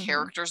 The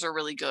characters are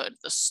really good.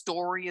 The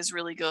story is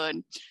really good.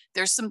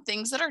 There's some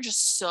things that are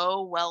just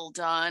so well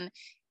done.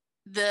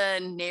 The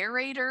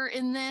narrator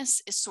in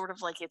this is sort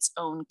of like its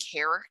own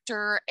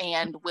character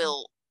and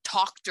will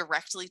talk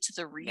directly to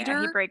the reader.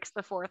 Yeah, he breaks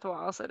the fourth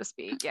wall, so to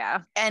speak.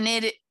 Yeah. And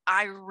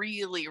I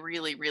really,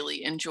 really,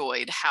 really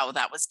enjoyed how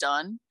that was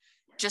done.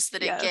 Just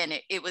that, again,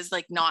 it was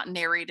like not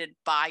narrated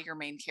by your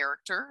main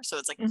character. So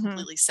it's like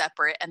completely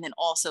separate. And then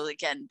also,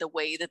 again, the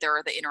way that there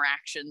are the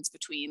interactions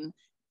between,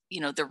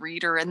 the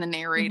reader and the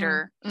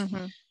narrator.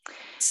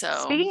 So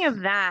speaking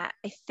of that,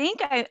 I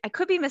think I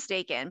could be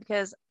mistaken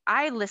because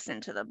I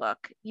listened to the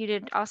book. You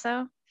did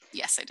also?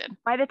 Yes, I did.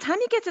 By the time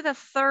you get to the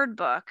third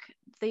book,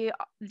 the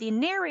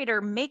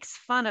narrator makes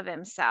fun of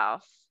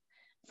himself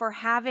for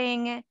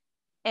having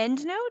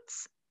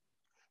endnotes,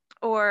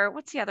 or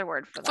what's the other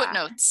word for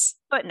that?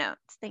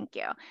 Footnotes. Thank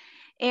you.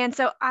 And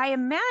so I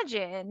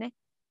imagine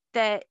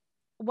that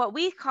what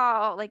we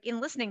call, like, in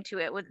listening to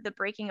it with the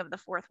breaking of the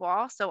fourth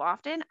wall so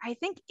often, I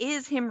think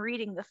is him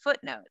reading the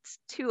footnotes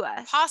to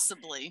us.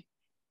 Possibly.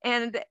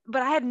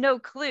 But I had no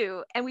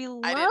clue, and we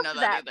loved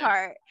that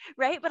part,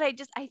 right? But I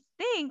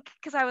think,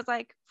 because I was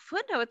like,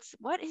 footnotes,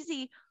 what is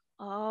he?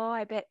 Oh,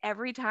 I bet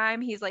every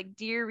time he's like,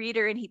 dear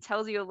reader, and he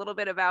tells you a little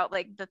bit about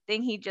like the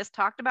thing he just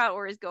talked about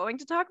or is going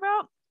to talk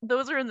about,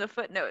 those are in the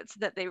footnotes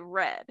that they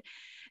read.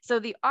 So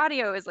the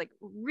audio is like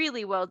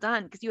really well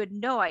done, because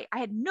I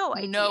had no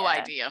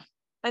idea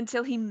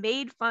until he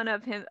made fun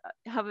of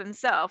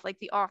himself, like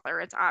the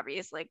author. It's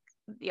obvious, like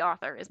the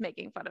author is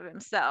making fun of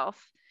himself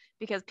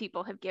because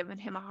people have given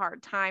him a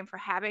hard time for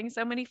having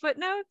so many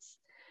footnotes.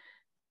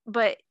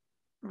 But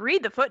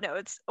read the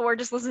footnotes or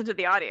just listen to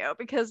the audio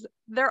because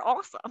they're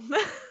awesome.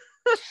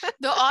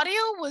 The audio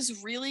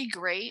was really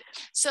great.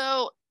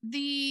 So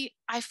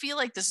I feel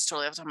like this is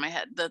totally off the top of my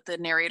head. The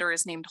narrator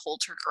is named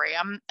Holter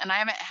Graham, and I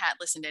haven't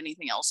listened to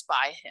anything else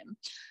by him.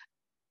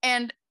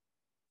 And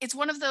it's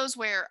one of those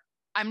where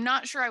I'm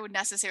not sure I would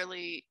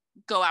necessarily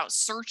go out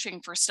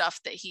searching for stuff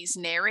that he's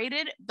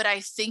narrated, but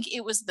I think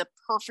it was the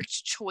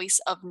perfect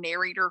choice of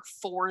narrator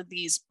for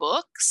these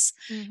books,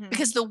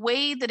 because the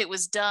way that it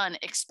was done,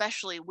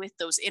 especially with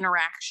those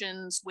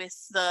interactions with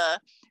the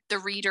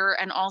reader,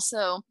 and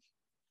also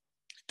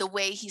the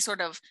way he sort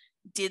of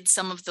did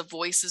some of the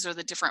voices or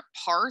the different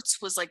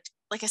parts, was like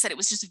I said, it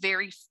was just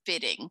very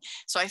fitting.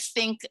 So I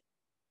think,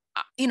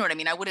 you know what I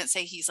mean? I wouldn't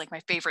say he's like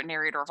my favorite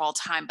narrator of all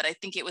time, but I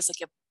think it was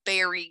like a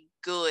very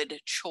good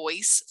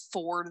choice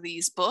for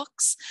these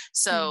books.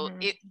 So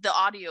the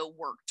audio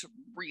worked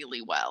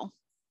really well.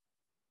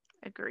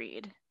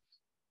 Agreed.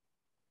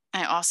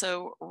 I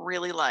also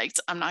really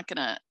liked, I'm not going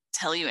to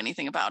tell you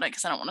anything about it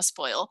because I don't want to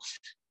spoil,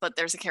 but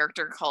there's a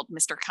character called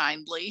Mr.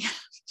 Kindly.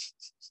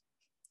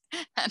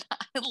 And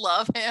I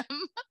love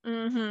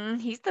him.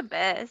 He's the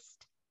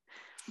best.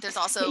 There's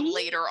also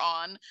later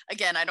on,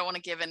 again, I don't want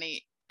to give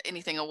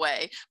anything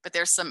away, but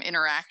there's some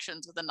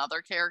interactions with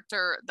another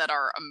character that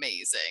are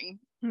amazing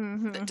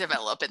that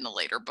develop in the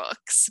later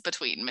books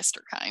between Mr.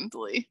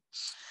 Kindly.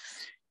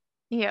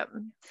 Yep.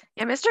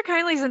 Yeah, Mr.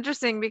 Kindly's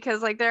interesting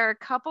because like there are a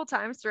couple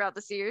times throughout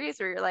the series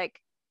where you're like,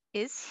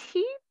 is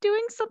he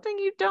doing something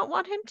you don't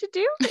want him to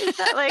do? Is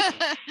that like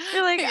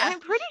you're like, I'm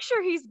pretty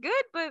sure he's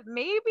good, but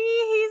maybe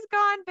he's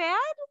gone bad.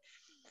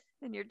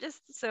 And you're just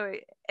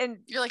and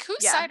you're like,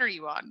 whose side are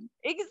you on?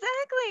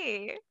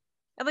 Exactly.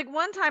 And like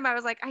one time I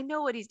was like, I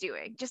know what he's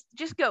doing. Just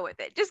go with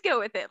it. Just go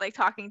with it. Like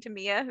talking to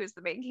Mia, who's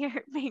the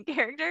main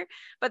character.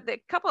 But the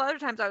couple other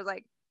times I was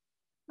like,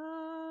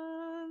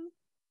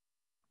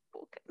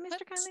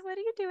 Mr. Kindly, what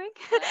are you doing?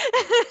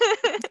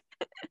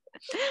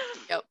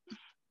 Yep.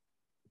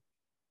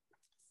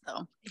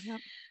 So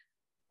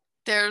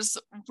there's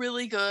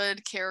really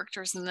good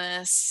characters in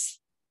this.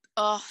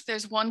 Oh,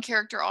 there's one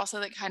character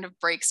also that kind of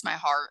breaks my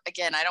heart.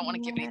 Again, I don't want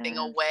to give anything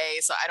away,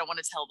 so I don't want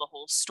to tell the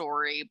whole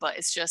story, but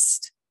it's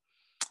just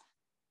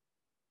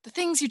the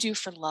things you do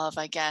for love,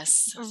 I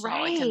guess. That's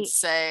all I can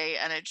say.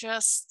 And it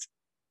just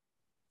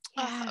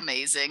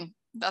amazing.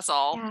 That's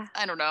all. Yeah.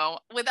 I don't know.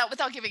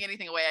 Without giving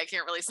anything away, I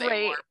can't really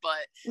say more,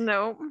 but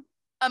no.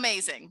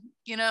 Amazing.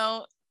 You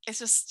know,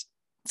 it's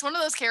one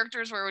of those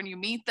characters where when you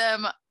meet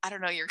them, I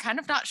don't know, you're kind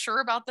of not sure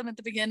about them at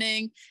the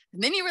beginning,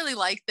 and then you really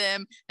like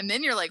them, and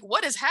then you're like,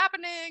 what is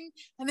happening?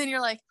 And then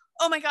you're like,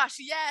 oh my gosh,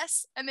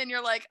 yes. And then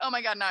you're like, oh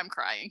my God, now I'm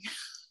crying.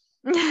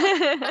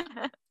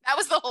 That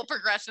was the whole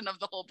progression of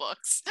the whole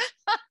books.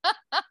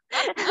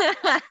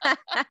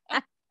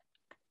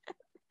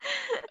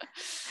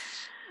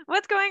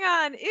 What's going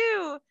on?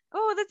 Ew.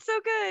 Oh, that's so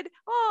good.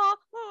 Oh,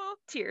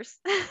 tears.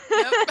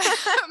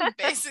 Yep.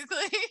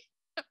 Basically.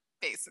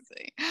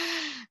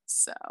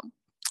 So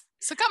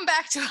come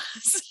back to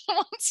us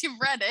once you've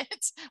read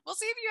it. We'll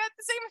see if you had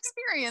the same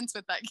experience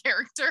with that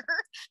character.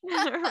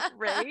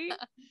 Right.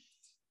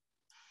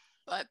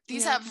 But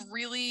these have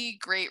really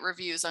great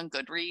reviews on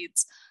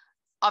Goodreads.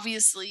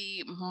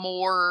 Obviously,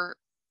 more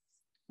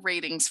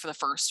ratings for the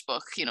first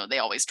book. You know, they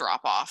always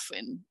drop off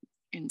in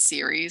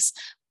series,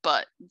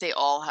 but they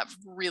all have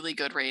really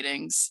good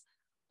ratings,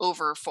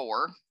 over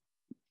 4.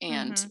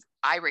 And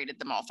I rated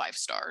them all 5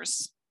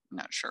 stars. I'm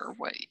not sure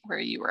where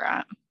you were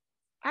at.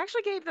 I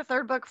actually gave the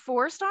third book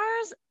 4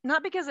 stars,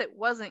 not because it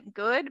wasn't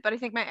good, but I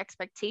think my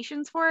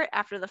expectations for it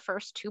after the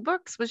first 2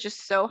 books was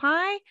just so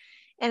high.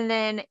 And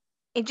then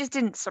it just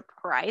didn't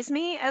surprise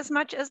me as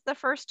much as the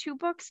first 2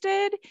 books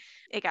did.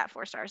 It got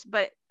 4 stars,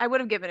 but I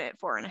would have given it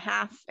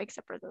 4.5,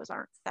 except for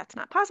that's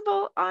not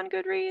possible on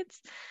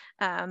Goodreads.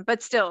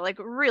 But still, like,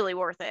 really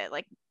worth it.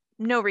 Like,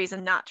 no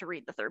reason not to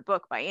read the third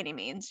book by any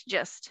means.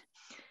 Just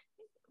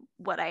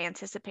what I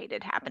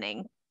anticipated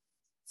happened.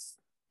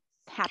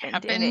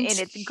 And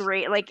it's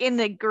great. Like, in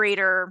the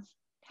greater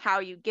how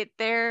you get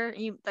there,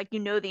 you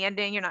know the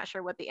ending. You're not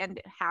sure what the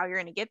end, how you're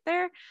going to get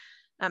there.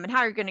 And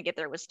how you're going to get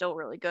there was still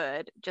really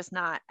good, just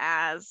not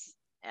as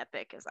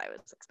epic as I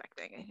was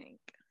expecting, I think.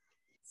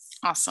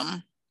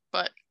 Awesome.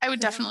 But I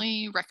would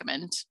definitely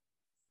recommend.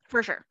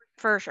 For sure.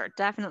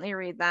 Definitely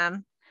read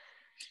them.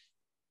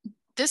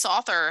 This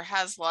author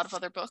has a lot of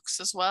other books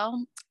as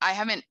well. I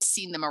haven't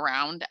seen them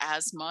around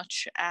as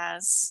much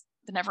as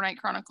the Nevernight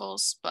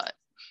Chronicles, but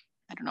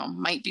I don't know,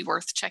 might be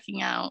worth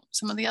checking out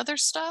some of the other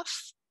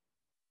stuff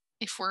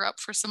if we're up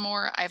for some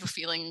more. I have a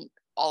feeling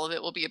all of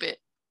it will be a bit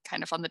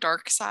kind of on the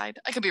dark side.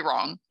 I could be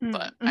wrong,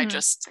 but I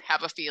just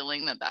have a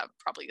feeling that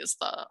probably is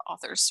the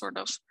author's sort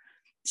of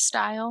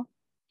style.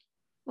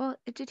 Well,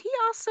 did he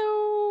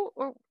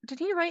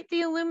write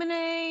the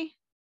Illuminae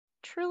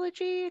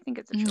trilogy? I think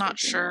it's a trilogy. Not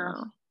sure.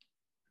 Now.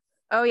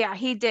 Oh yeah,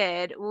 he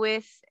did,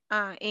 with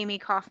Amy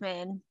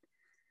Kaufman,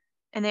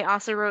 and they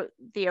also wrote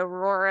the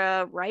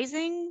Aurora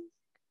Rising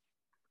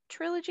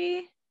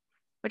trilogy,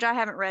 which I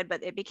haven't read,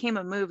 but it became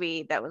a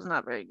movie that was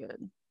not very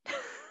good.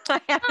 I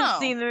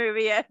haven't seen the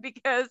movie yet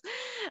because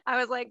I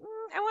was like,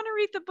 I want to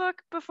read the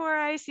book before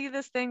I see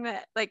this thing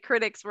that like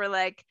critics were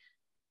like,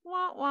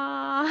 wah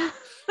wah.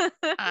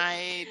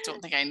 I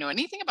don't think I know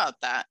anything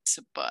about that,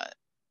 but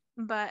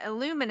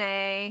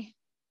Illuminae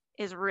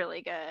is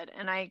really good,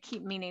 and I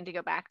keep meaning to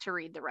go back to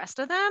read the rest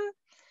of them.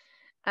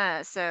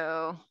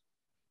 So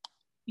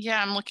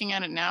yeah, I'm looking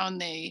at it now,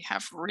 and they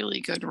have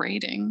really good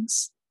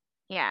ratings.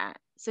 Yeah.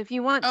 So if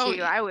you want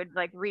to, I would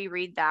like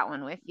reread that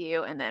one with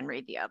you and then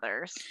read the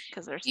others,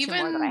 because there's two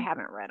more that I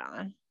haven't read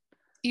on.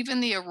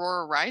 Even the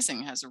Aurora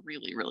Rising has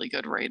really, really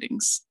good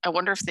ratings. I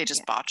wonder if they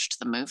just botched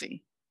the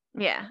movie.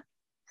 Yeah.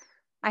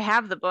 I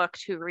have the book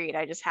to read.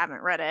 I just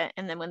haven't read it.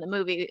 And then when the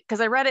movie,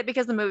 because I read it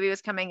because the movie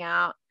was coming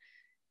out,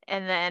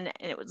 and then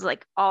it was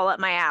like all up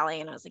my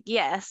alley. And I was like,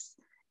 yes.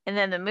 And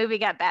then the movie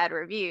got bad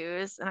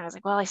reviews. And I was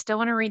like, well, I still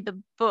want to read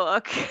the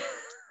book,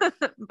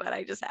 but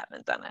I just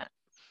haven't done it.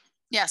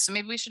 Yeah, so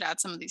maybe we should add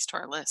some of these to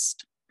our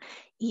list.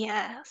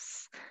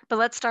 Yes. But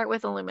let's start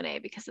with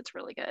Illuminae because it's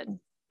really good.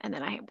 And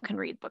then I can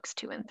read books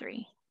 2 and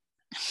 3.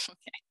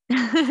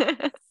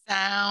 Okay.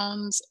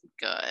 Sounds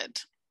good.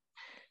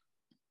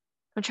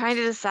 I'm trying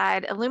to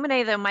decide.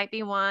 Illuminae, though, might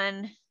be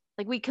one,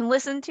 like we can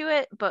listen to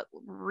it, but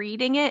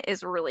reading it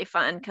is really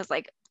fun because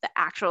like the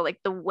actual, like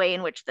the way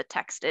in which the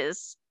text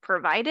is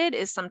provided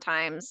is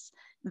sometimes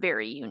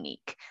very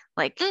unique,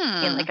 like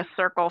in like a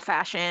circle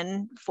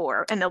fashion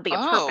and there'll be a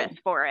purpose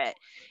for it.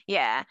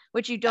 Yeah.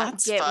 Which you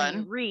don't get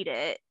when you read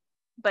it,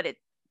 but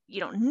you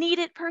don't need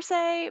it per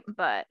se,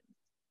 but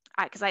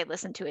because I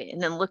listened to it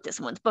and then looked at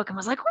someone's book and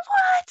was like,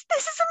 what?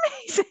 This is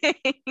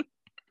amazing.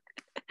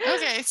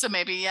 Okay, so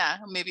maybe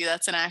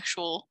that's an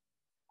actual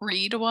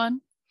read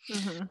one.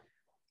 Mm-hmm.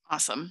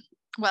 Awesome.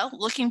 Well,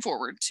 looking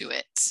forward to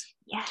it.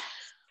 Yeah.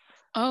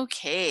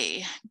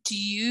 Okay. Do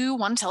you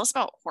want to tell us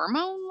about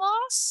hormone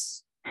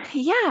loss?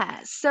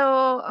 Yeah.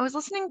 So I was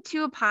listening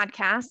to a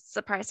podcast,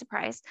 surprise,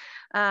 surprise,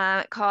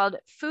 called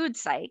Food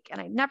Psych, and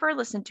I'd never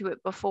listened to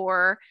it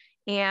before.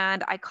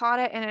 And I caught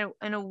it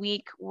in a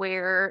week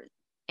where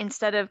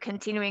instead of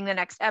continuing the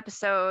next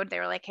episode, they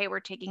were like, hey, we're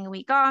taking a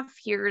week off.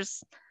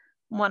 Here's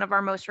one of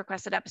our most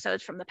requested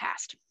episodes from the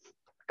past.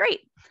 Great.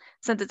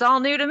 Since it's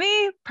all new to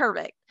me,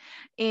 perfect.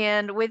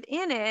 And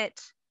within it,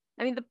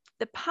 I mean,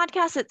 the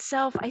podcast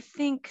itself, I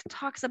think,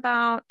 talks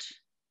about,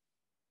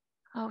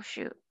 oh,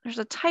 shoot, there's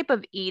a type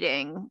of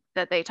eating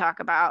that they talk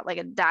about, like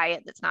a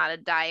diet that's not a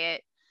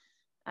diet.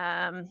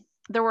 The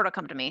word will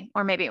come to me,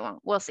 or maybe it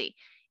won't. We'll see.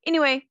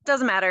 Anyway,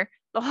 doesn't matter.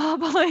 The whole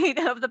point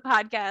of the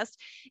podcast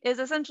is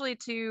essentially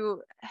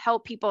to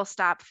help people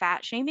stop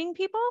fat shaming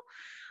people,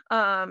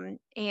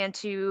 and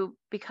to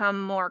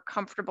become more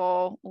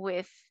comfortable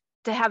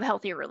to have a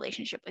healthier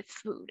relationship with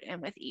food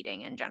and with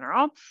eating in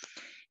general.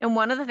 And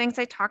one of the things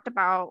I talked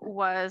about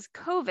was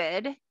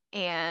COVID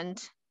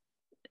and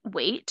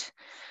weight,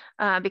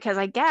 because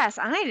I guess,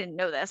 and I didn't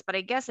know this, but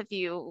I guess if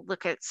you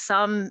look at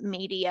some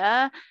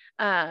media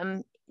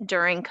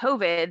during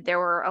COVID,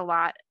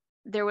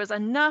 there was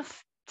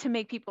enough to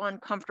make people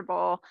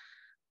uncomfortable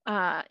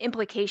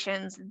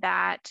implications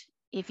that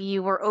if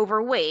you were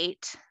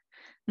overweight,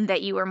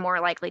 that you were more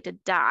likely to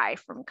die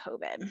from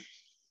COVID.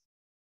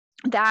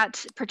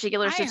 That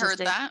particular statistic. I heard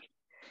that.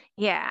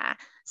 Yeah.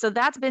 So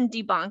that's been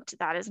debunked.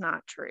 That is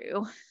not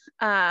true.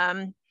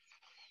 But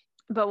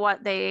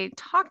what they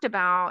talked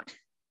about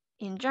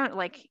in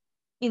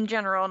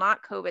general,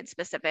 not COVID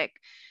specific,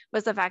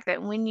 was the fact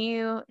that when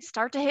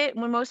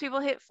most people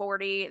hit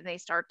 40 and they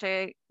start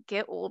to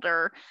get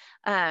older,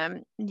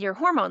 your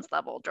hormone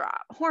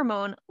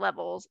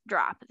levels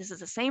drop. This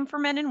is the same for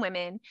men and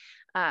women.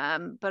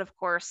 But of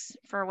course,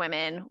 for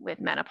women with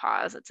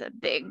menopause, it's a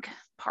big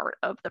part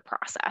of the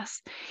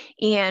process.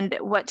 And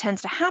what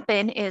tends to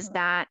happen is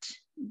that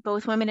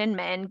both women and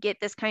men get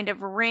this kind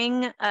of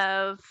ring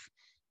of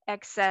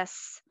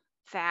excess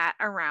fat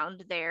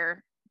around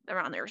their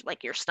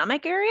like your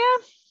stomach area.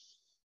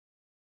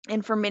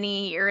 And for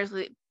many years,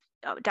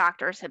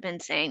 doctors have been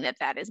saying that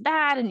that is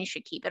bad and you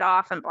should keep it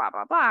off and blah,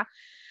 blah, blah.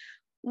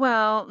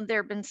 Well,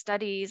 there have been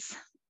studies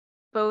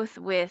both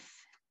with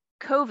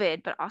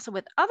COVID, but also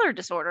with other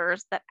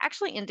disorders that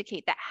actually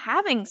indicate that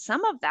having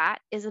some of that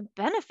is a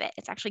benefit.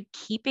 It's actually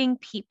keeping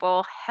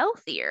people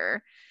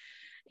healthier.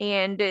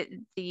 And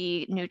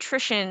the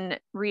nutrition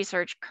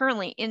research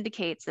currently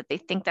indicates that they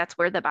think that's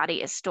where the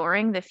body is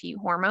storing the few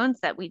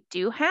hormones that we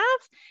do have,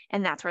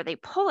 and that's where they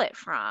pull it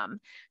from.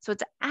 So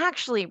it's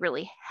actually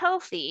really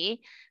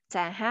healthy to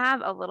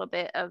have a little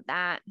bit of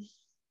that,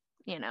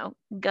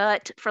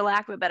 gut, for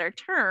lack of a better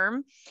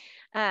term,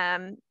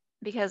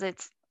 because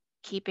it's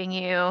keeping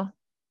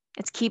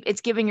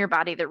it's giving your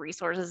body the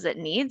resources it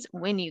needs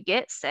when you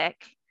get sick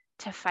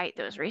to fight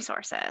those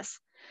resources.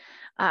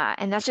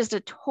 And that's just a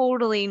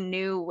totally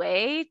new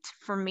way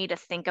for me to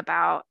think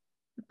about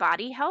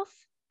body health,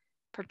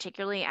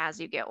 particularly as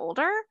you get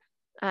older.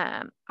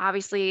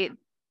 Obviously,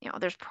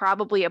 there's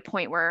probably a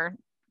point where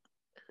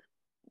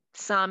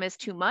some is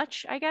too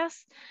much, I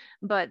guess,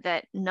 but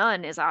that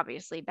none is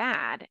obviously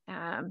bad.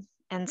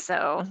 And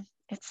so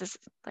it's just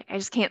like, I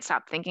just can't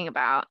stop thinking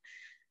about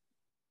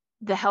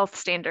the health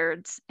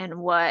standards and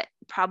what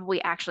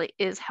probably actually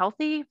is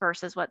healthy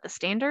versus what the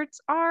standards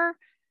are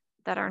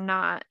that are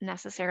not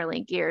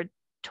necessarily geared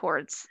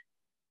towards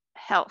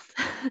health.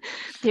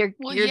 They're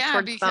geared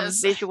towards some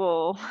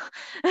visual.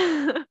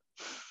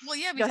 Well,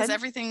 yeah, because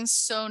everything's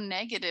so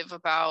negative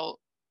about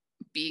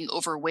being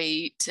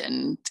overweight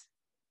and,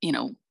 you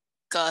know,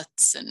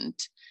 guts, and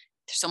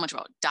there's so much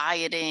about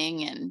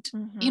dieting and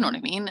you know what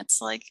I mean? It's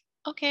like,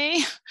 okay,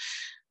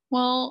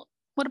 well,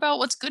 what about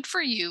what's good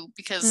for you?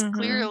 Because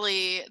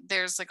clearly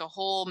there's like a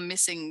whole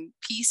missing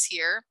piece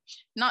here.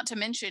 Not to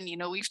mention, you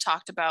know, we've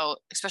talked about,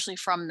 especially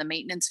from the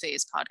Maintenance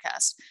Phase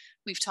podcast,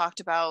 we've talked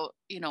about,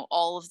 you know,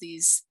 all of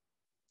these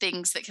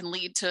things that can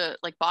lead to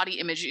like body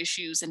image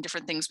issues and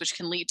different things, which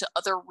can lead to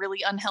other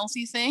really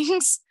unhealthy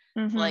things,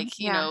 like,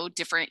 you know,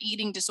 different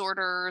eating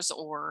disorders,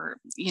 or,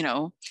 you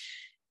know,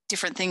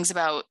 different things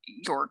about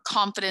your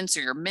confidence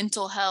or your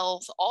mental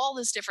health, all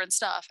this different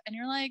stuff. And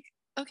you're like,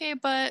 okay,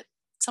 but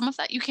some of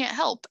that you can't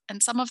help,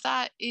 and some of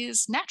that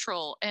is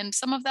natural, and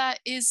some of that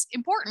is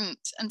important,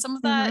 and some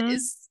of that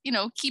is, you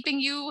know, keeping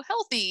you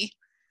healthy.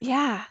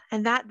 Yeah.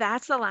 And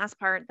that's the last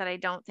part that I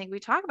don't think we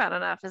talk about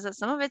enough, is that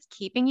some of it's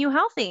keeping you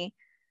healthy.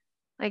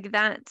 Like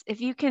that,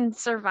 if you can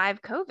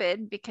survive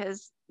COVID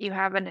because you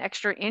have an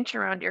extra inch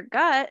around your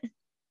gut,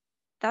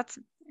 that's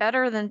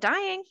better than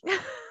dying.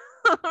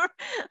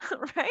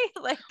 Right?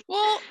 Like,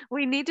 well,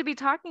 we need to be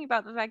talking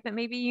about the fact that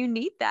maybe you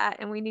need that,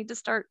 and we need to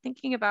start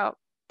thinking about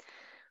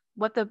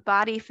what the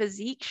body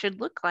physique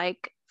should look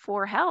like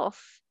for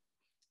health.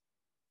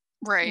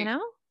 Right. You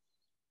know?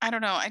 I don't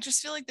know. I just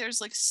feel like there's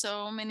just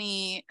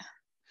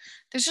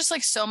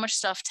like so much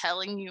stuff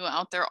telling you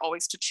out there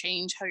always to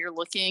change how you're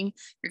looking.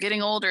 You're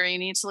getting older, you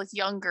need to look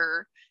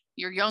younger.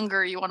 You're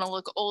younger, you want to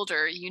look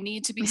older. You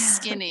need to be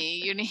skinny.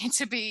 You need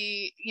to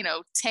be, you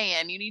know,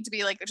 tan. You need to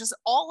be like just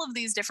all of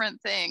these different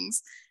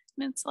things.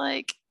 And it's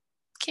like,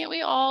 can't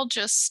we all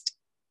just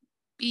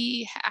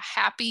be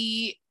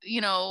happy,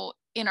 you know,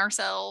 in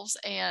ourselves,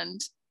 and,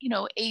 you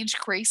know, age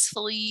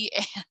gracefully,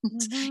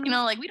 and, you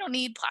know, like we don't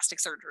need plastic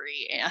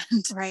surgery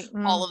and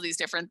all of these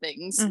different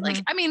things.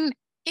 Like, I mean,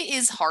 it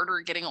is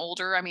harder getting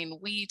older. I mean,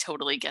 we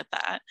totally get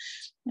that.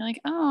 You're like,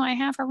 oh, I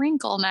have a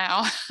wrinkle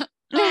now.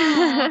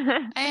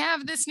 Oh, I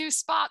have this new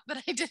spot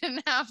that I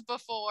didn't have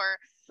before.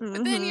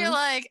 But then you're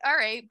like, all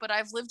right, but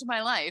I've lived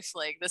my life.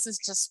 Like, this is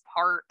just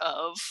part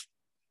of,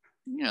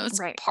 you know, it's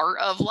part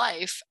of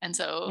life. And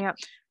so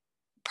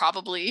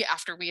probably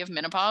after we have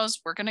menopause,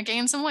 we're going to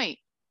gain some weight.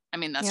 I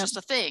mean, that's just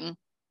a thing.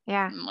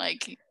 Yeah. And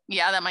like,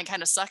 yeah, that might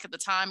kind of suck at the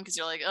time because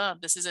you're like, oh,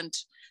 this isn't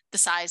the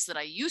size that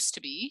I used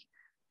to be.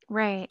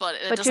 Right. But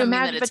it doesn't mean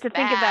that it's but to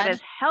think of that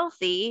as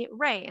healthy,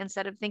 right?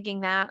 Instead of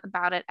thinking that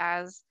about it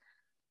as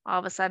all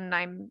of a sudden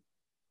I'm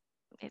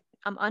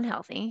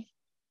unhealthy.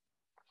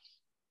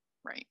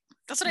 Right.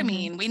 That's what I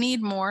mean. We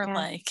need more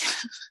like,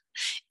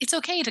 it's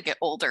okay to get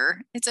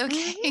older. It's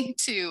okay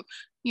to,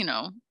 you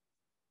know,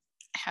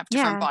 have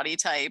different body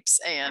types,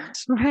 and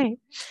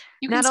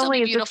you can still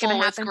be beautiful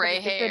with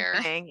gray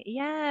hair.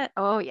 Yeah.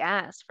 Oh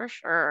yes, for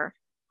sure.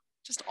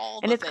 Just all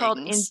and it's called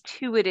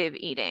intuitive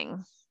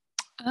eating.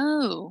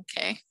 Oh,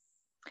 okay.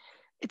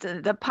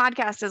 The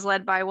podcast is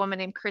led by a woman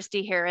named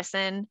Christy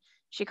Harrison.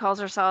 She calls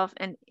herself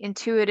an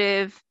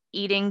intuitive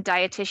eating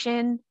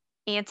dietitian,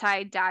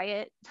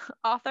 anti-diet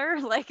author.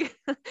 Like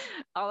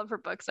all of her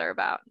books are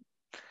about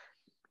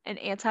an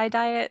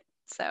anti-diet.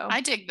 So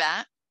I dig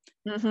that.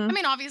 I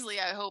mean, obviously,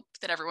 I hope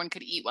that everyone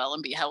could eat well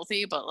and be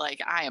healthy, but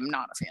like, I am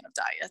not a fan of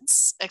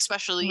diets,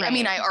 especially, I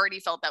mean, I already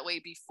felt that way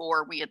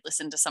before we had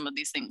listened to some of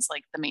these things,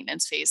 like the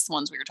Maintenance Phase, the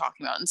ones we were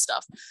talking about and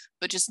stuff,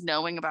 but just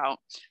knowing about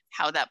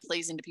how that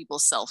plays into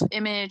people's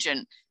self-image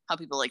and how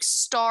people like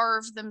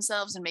starve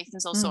themselves and make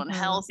themselves so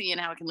unhealthy, and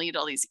how it can lead to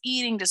all these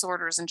eating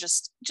disorders and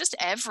just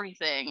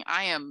everything.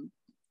 I am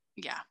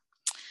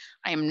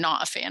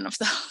not a fan of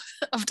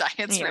of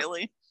diets,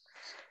 really.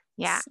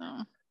 Yeah.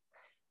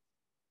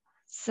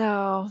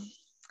 So,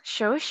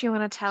 Shosh, you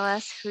want to tell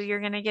us who you're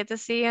going to get to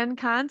see in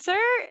concert?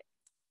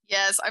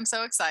 Yes, I'm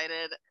so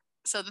excited.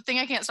 So the thing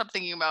I can't stop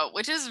thinking about,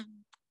 which is,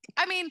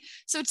 I mean,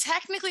 so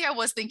technically I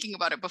was thinking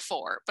about it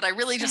before, but I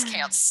really just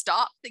can't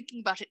stop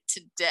thinking about it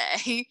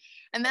today.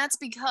 And that's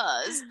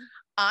because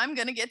I'm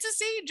going to get to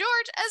see George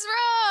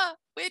Ezra,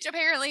 which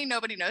apparently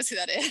nobody knows who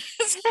that is.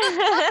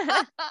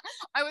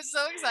 I was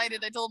so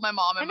excited. I told my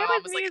mom, and my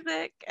mom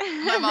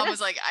was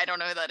like, I don't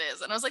know who that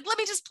is. And I was like, let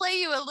me just play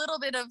you a little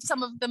bit of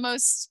some of the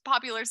most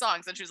popular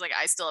songs. And she was like,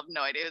 I still have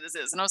no idea who this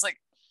is. And I was like,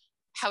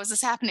 how is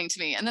this happening to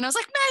me? And then I was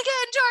like,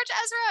 Megan, George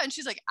Ezra. And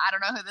she's like, I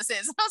don't know who this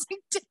is. And I was like,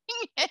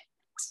 dang it.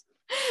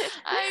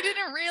 I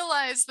didn't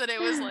realize that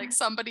it was like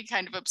somebody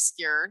kind of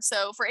obscure.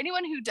 So for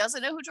anyone who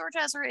doesn't know who George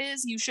Ezra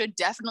is, you should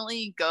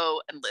definitely go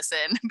and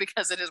listen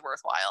because it is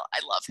worthwhile.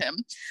 I love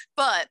him.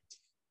 But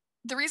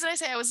the reason I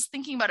say I was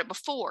thinking about it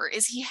before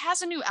is he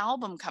has a new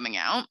album coming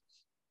out,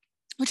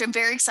 which I'm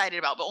very excited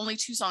about, but only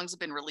 2 songs have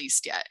been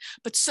released yet.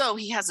 But so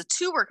he has a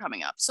tour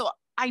coming up. So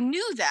I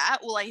knew that,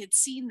 well, I had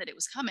seen that it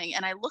was coming,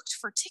 and I looked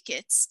for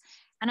tickets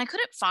and I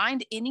couldn't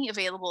find any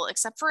available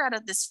except for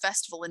at this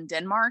festival in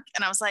Denmark.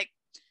 And I was like,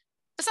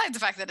 besides the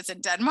fact that it's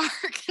in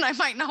Denmark and I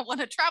might not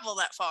want to travel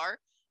that far,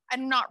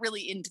 I'm not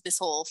really into this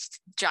whole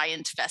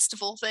giant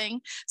festival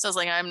thing. So I was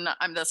like,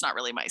 that's not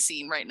really my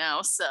scene right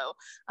now. So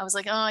I was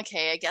like, oh,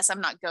 okay, I guess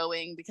I'm not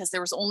going, because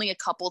there was only a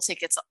couple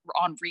tickets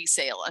on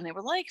resale and they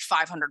were like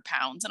 500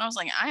 pounds. And I was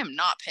like, I am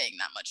not paying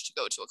that much to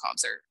go to a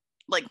concert.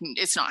 Like,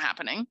 it's not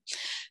happening.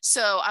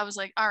 So I was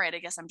like, all right, I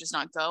guess I'm just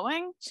not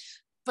going.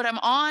 But I'm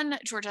on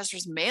George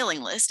Ezra's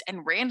mailing list,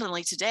 and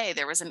randomly today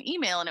there was an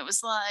email and it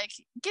was like,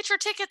 get your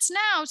tickets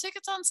now,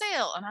 tickets on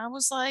sale. And I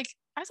was like,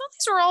 I thought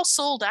these were all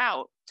sold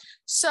out.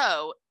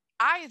 So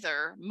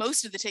either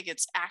most of the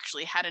tickets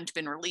actually hadn't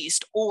been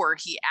released, or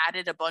he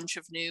added a bunch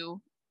of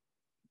new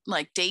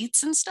like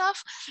dates and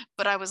stuff.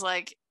 But I was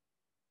like,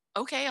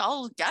 okay,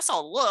 I'll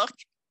look.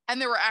 And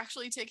there were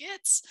actually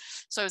tickets.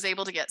 So I was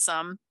able to get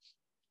some.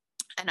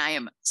 And I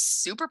am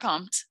super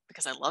pumped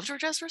because I love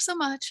George Ezra so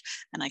much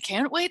and I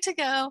can't wait to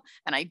go.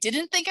 And I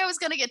didn't think I was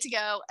going to get to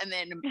go. And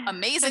then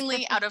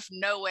amazingly, out of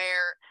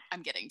nowhere,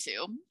 I'm getting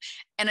to.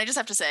 And I just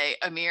have to say,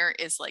 Amir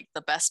is like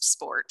the best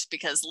sport,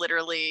 because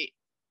literally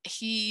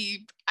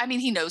he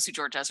knows who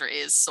George Ezra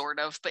is, sort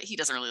of, but he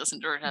doesn't really listen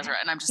to George Ezra.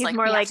 And I'm just He's like,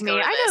 more we have like to go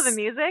me. to I know this.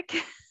 the music.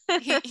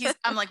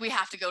 I'm like, we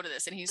have to go to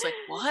this. And he's like,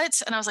 what?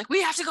 And I was like,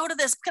 we have to go to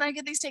this. Can I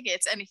get these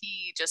tickets? And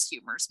he just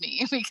humors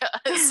me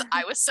because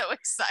I was so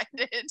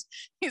excited.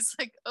 He's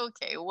like,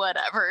 okay,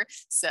 whatever.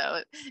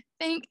 So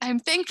I'm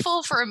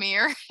thankful for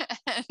Amir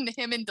and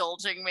him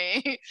indulging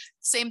me.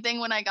 Same thing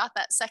when I got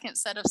that second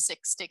set of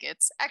 6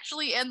 tickets,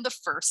 actually, and the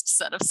first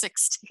set of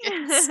 6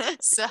 tickets.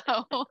 So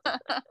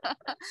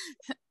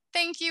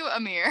thank you,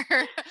 Amir,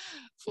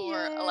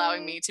 for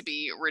allowing me to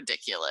be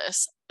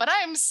ridiculous. But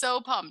I'm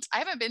so pumped. I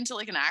haven't been to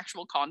like an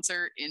actual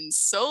concert in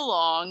so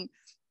long,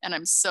 and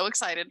I'm so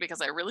excited because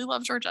I really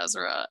love George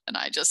Ezra, and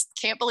I just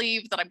can't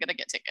believe that I'm going to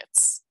get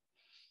tickets.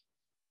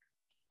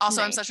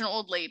 Also, nice. I'm such an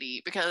old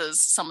lady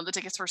because some of the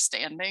tickets were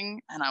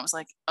standing, and I was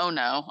like, oh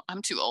no,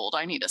 I'm too old.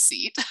 I need a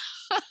seat.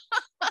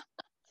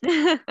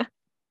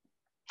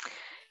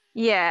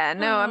 Yeah,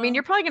 no, I mean,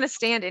 you're probably going to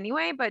stand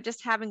anyway, but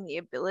just having the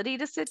ability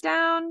to sit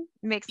down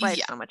makes life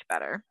so much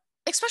better.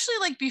 Especially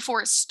like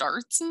before it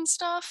starts and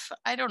stuff.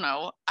 I don't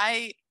know.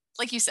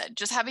 Like you said,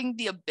 just having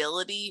the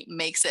ability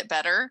makes it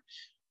better.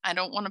 I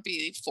don't want to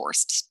be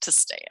forced to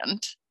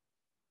stand.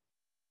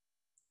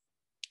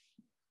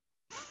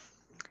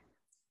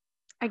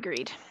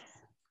 Agreed.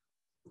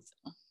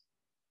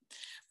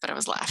 But I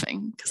was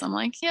laughing because I'm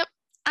like, yep,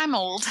 I'm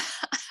old.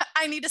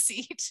 I need a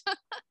seat.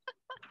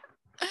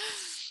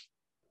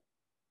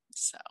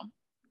 So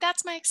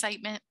that's my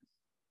excitement.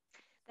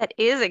 That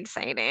is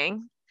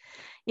exciting.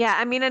 Yeah,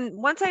 I mean, and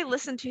once I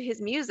listened to his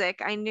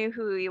music, I knew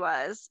who he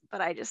was,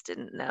 but I just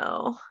didn't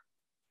know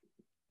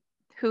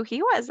who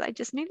he was. I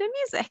just knew the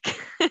music.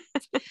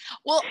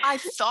 Well, I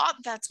thought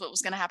that's what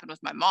was going to happen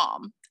with my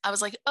mom. I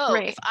was like, oh,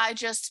 right. If I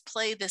just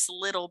play this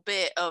little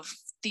bit of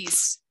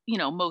these,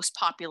 most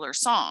popular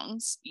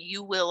songs,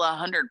 you will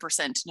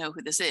 100% know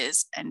who this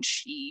is. And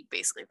she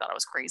basically thought I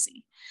was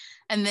crazy.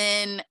 And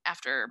then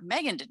after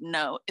Megan didn't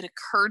know, it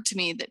occurred to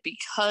me that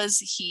because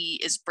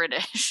he is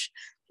British,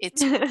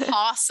 it's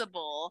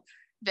possible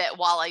that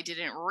while I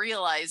didn't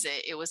realize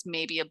it, it was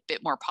maybe a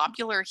bit more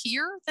popular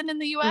here than in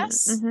the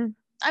US. Mm-hmm.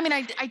 I mean,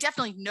 I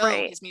definitely know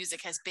his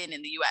music has been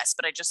in the US,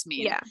 but I just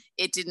mean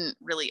it didn't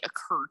really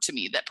occur to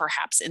me that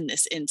perhaps in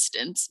this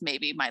instance,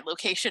 maybe my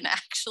location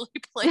actually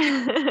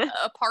played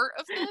a part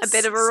of this. A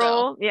bit of a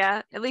role,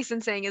 yeah, at least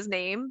in saying his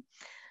name.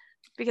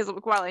 Because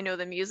while I know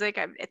the music,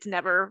 it's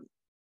never,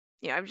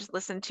 I've just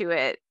listened to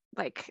it,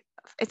 like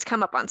it's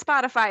come up on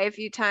Spotify a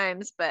few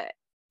times, but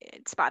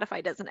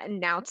Spotify doesn't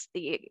announce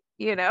the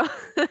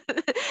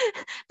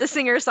the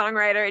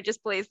singer-songwriter. It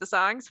just plays the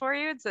songs for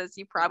you. It says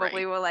you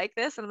probably will like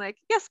this, and I'm like,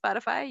 yes,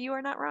 Spotify, you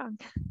are not wrong.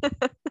 Yeah,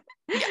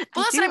 well,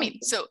 that's what I mean.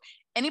 So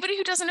anybody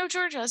who doesn't know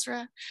George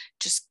Ezra,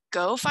 just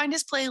go find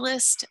his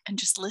playlist and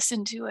just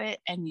listen to it,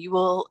 and you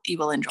will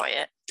enjoy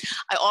it.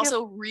 I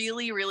also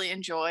really, really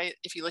enjoy,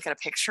 if you look at a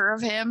picture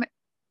of him,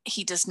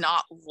 he does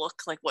not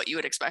look like what you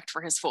would expect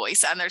for his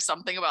voice. And there's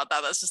something about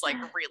that that's just like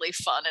really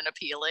fun and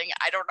appealing.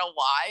 I don't know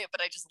why,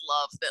 but I just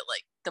love that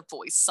like the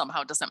voice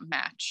somehow doesn't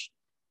match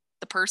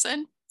the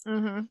person.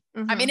 Mm-hmm,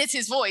 mm-hmm. I mean, it's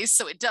his voice,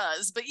 so it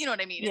does, but you know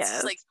what I mean? It's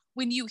just like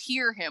when you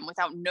hear him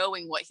without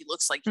knowing what he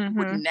looks like, you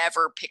would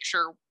never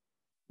picture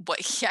what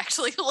he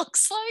actually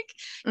looks like,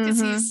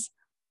 because he's,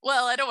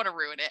 well, I don't want to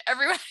ruin it.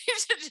 Everybody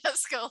should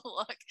just go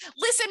look.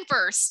 Listen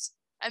first.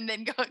 And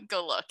then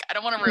go look. I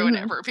don't want to ruin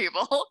it for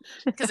people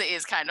because it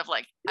is kind of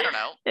like, I don't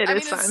know.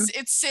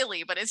 It's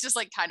silly, but it's just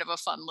like kind of a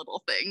fun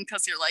little thing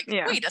because you're like,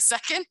 wait a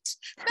second,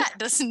 that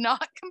does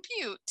not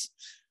compute.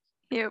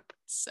 Yep.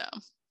 So.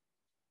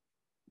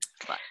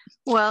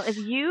 Well, if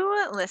you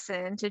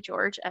listen to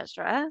George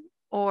Ezra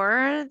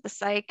or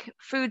the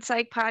Food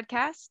Psych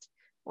podcast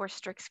or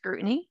Strict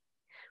Scrutiny,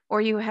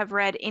 or you have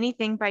read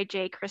anything by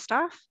Jay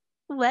Kristoff,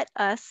 let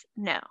us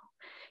know.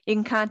 You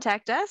can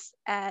contact us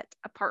at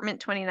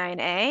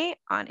apartment29A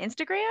on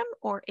Instagram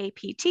or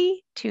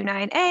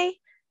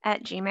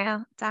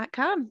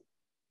apt29a@gmail.com.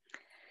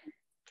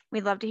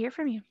 We'd love to hear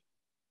from you.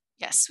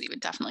 Yes, we would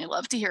definitely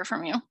love to hear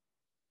from you.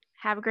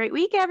 Have a great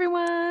week,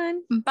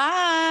 everyone.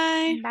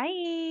 Bye.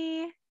 Bye.